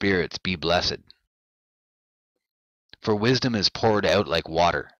Lord of spirits be blessed. For wisdom is poured out like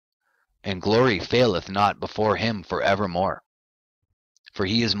water, and glory faileth not before him for evermore. For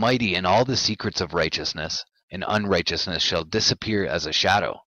he is mighty in all the secrets of righteousness, and unrighteousness shall disappear as a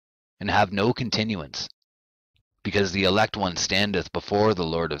shadow, and have no continuance. Because the elect one standeth before the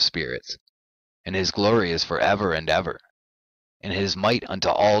Lord of spirits, and his glory is for ever and ever, and his might unto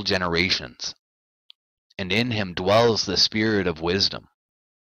all generations. And in him dwells the spirit of wisdom,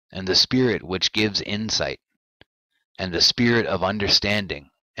 and the spirit which gives insight, and the spirit of understanding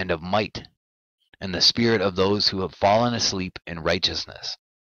and of might, and the spirit of those who have fallen asleep in righteousness.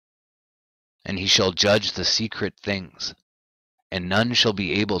 And he shall judge the secret things, and none shall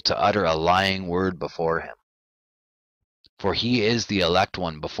be able to utter a lying word before him. For he is the elect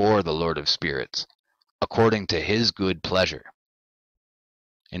one before the Lord of spirits, according to his good pleasure.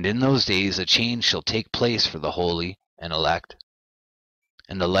 And in those days a change shall take place for the holy and elect,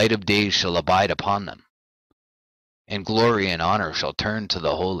 and the light of days shall abide upon them, and glory and honor shall turn to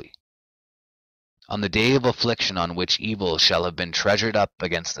the holy. On the day of affliction on which evil shall have been treasured up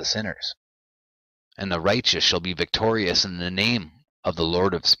against the sinners, and the righteous shall be victorious in the name of the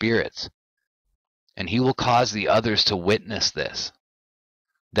Lord of spirits. And he will cause the others to witness this,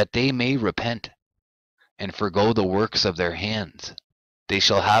 that they may repent, and forgo the works of their hands. They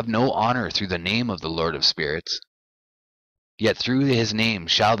shall have no honor through the name of the Lord of spirits, yet through his name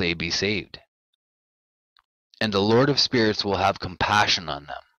shall they be saved. And the Lord of spirits will have compassion on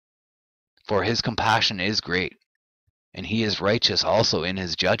them, for his compassion is great, and he is righteous also in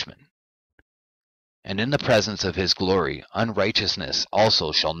his judgment. And in the presence of his glory unrighteousness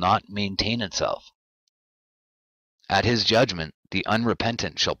also shall not maintain itself. At his judgment the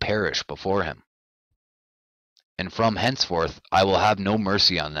unrepentant shall perish before him. And from henceforth I will have no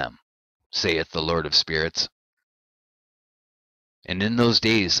mercy on them, saith the Lord of spirits. And in those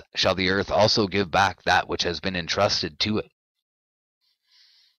days shall the earth also give back that which has been entrusted to it.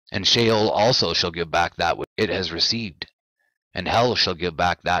 And Sheol also shall give back that which it has received, and hell shall give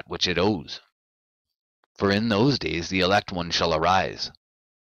back that which it owes. For in those days the elect one shall arise,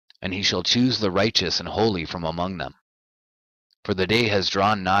 and he shall choose the righteous and holy from among them. For the day has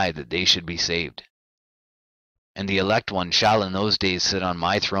drawn nigh that they should be saved. And the elect one shall in those days sit on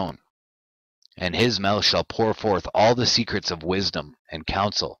my throne, and his mouth shall pour forth all the secrets of wisdom and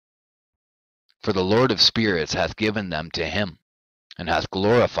counsel. For the Lord of spirits hath given them to him, and hath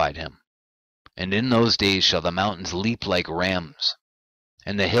glorified him. And in those days shall the mountains leap like rams,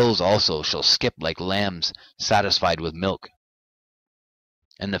 and the hills also shall skip like lambs satisfied with milk.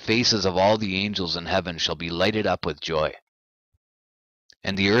 And the faces of all the angels in heaven shall be lighted up with joy.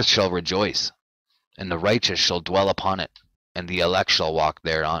 And the earth shall rejoice, and the righteous shall dwell upon it, and the elect shall walk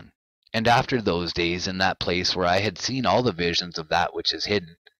thereon. And after those days in that place where I had seen all the visions of that which is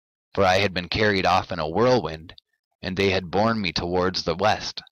hidden, for I had been carried off in a whirlwind, and they had borne me towards the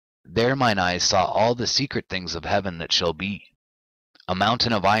west, there mine eyes saw all the secret things of heaven that shall be, a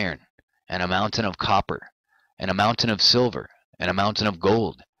mountain of iron, and a mountain of copper, and a mountain of silver, and a mountain of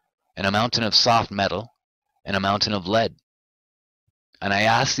gold, and a mountain of soft metal, and a mountain of lead. And I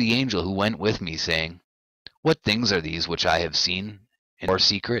asked the angel who went with me, saying, What things are these which I have seen in your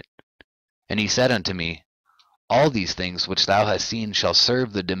secret? And he said unto me, All these things which thou hast seen shall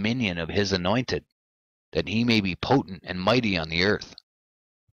serve the dominion of his anointed, that he may be potent and mighty on the earth.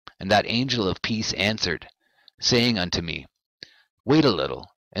 And that angel of peace answered, saying unto me, Wait a little,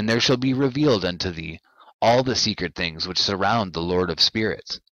 and there shall be revealed unto thee all the secret things which surround the Lord of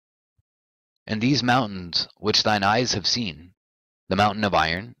spirits. And these mountains which thine eyes have seen, the mountain of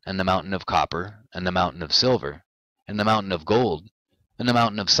iron, and the mountain of copper, and the mountain of silver, and the mountain of gold, and the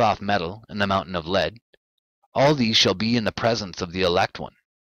mountain of soft metal, and the mountain of lead, all these shall be in the presence of the elect one,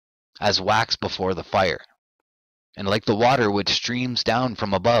 as wax before the fire, and like the water which streams down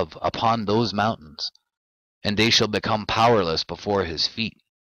from above upon those mountains, and they shall become powerless before his feet.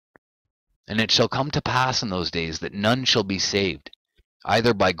 And it shall come to pass in those days that none shall be saved,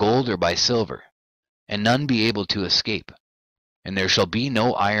 either by gold or by silver, and none be able to escape. And there shall be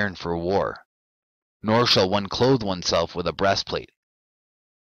no iron for war, nor shall one clothe oneself with a breastplate.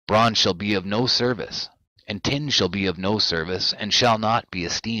 Bronze shall be of no service, and tin shall be of no service, and shall not be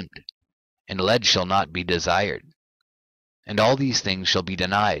esteemed, and lead shall not be desired. And all these things shall be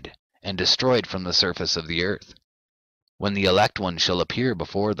denied, and destroyed from the surface of the earth, when the elect one shall appear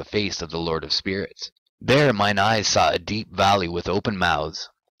before the face of the Lord of spirits. There mine eyes saw a deep valley with open mouths,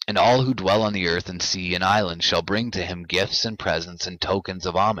 and all who dwell on the earth and sea and islands shall bring to him gifts and presents and tokens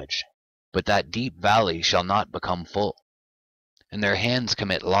of homage. But that deep valley shall not become full. And their hands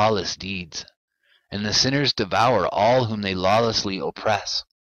commit lawless deeds, and the sinners devour all whom they lawlessly oppress.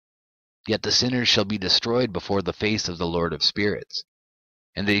 Yet the sinners shall be destroyed before the face of the Lord of spirits,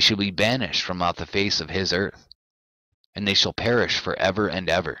 and they shall be banished from out the face of his earth, and they shall perish for ever and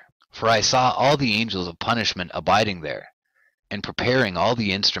ever. For I saw all the angels of punishment abiding there, and preparing all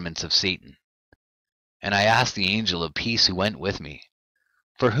the instruments of Satan. And I asked the angel of peace who went with me,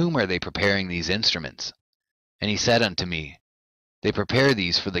 For whom are they preparing these instruments? And he said unto me, They prepare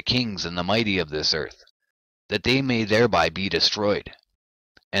these for the kings and the mighty of this earth, that they may thereby be destroyed.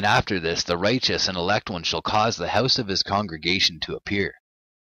 And after this the righteous and elect one shall cause the house of his congregation to appear.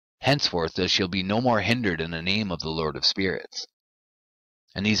 Henceforth there shall be no more hindered in the name of the Lord of spirits.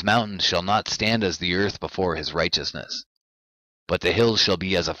 And these mountains shall not stand as the earth before his righteousness, but the hills shall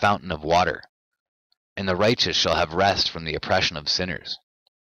be as a fountain of water, and the righteous shall have rest from the oppression of sinners.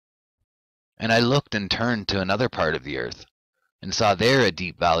 And I looked and turned to another part of the earth, and saw there a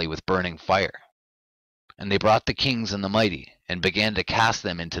deep valley with burning fire. And they brought the kings and the mighty, and began to cast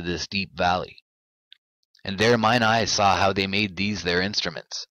them into this deep valley. And there mine eyes saw how they made these their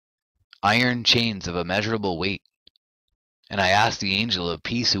instruments, iron chains of immeasurable weight. And I asked the angel of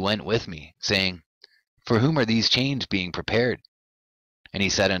peace who went with me, saying, For whom are these chains being prepared? And he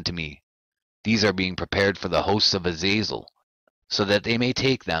said unto me, These are being prepared for the hosts of Azazel, so that they may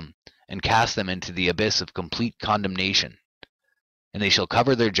take them, and cast them into the abyss of complete condemnation. And they shall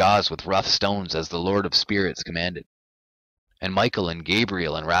cover their jaws with rough stones, as the Lord of spirits commanded. And Michael and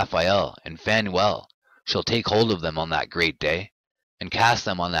Gabriel and Raphael and Phanuel shall take hold of them on that great day, and cast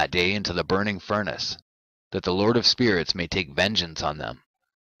them on that day into the burning furnace, that the Lord of spirits may take vengeance on them,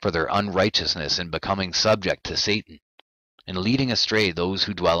 for their unrighteousness in becoming subject to Satan, and leading astray those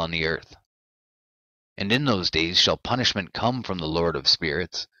who dwell on the earth. And in those days shall punishment come from the Lord of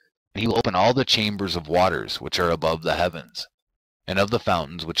spirits, and he will open all the chambers of waters which are above the heavens, and of the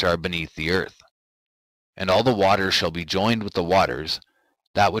fountains which are beneath the earth. And all the waters shall be joined with the waters.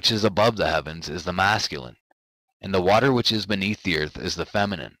 That which is above the heavens is the masculine, and the water which is beneath the earth is the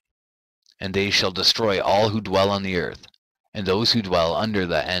feminine. And they shall destroy all who dwell on the earth, and those who dwell under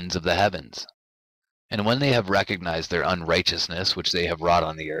the ends of the heavens. And when they have recognized their unrighteousness which they have wrought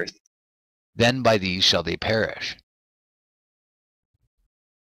on the earth, then by these shall they perish.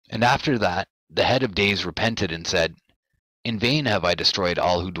 And after that the head of days repented and said, In vain have I destroyed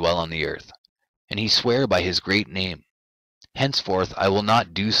all who dwell on the earth. And he sware by his great name, Henceforth I will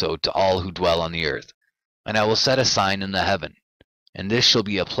not do so to all who dwell on the earth, and I will set a sign in the heaven, and this shall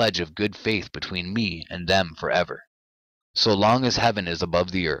be a pledge of good faith between me and them forever, so long as heaven is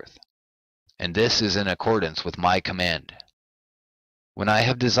above the earth. And this is in accordance with my command. When I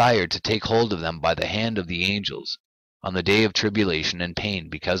have desired to take hold of them by the hand of the angels, on the day of tribulation and pain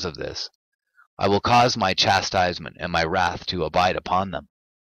because of this, I will cause my chastisement and my wrath to abide upon them.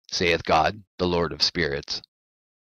 saith God, the Lord of spirits.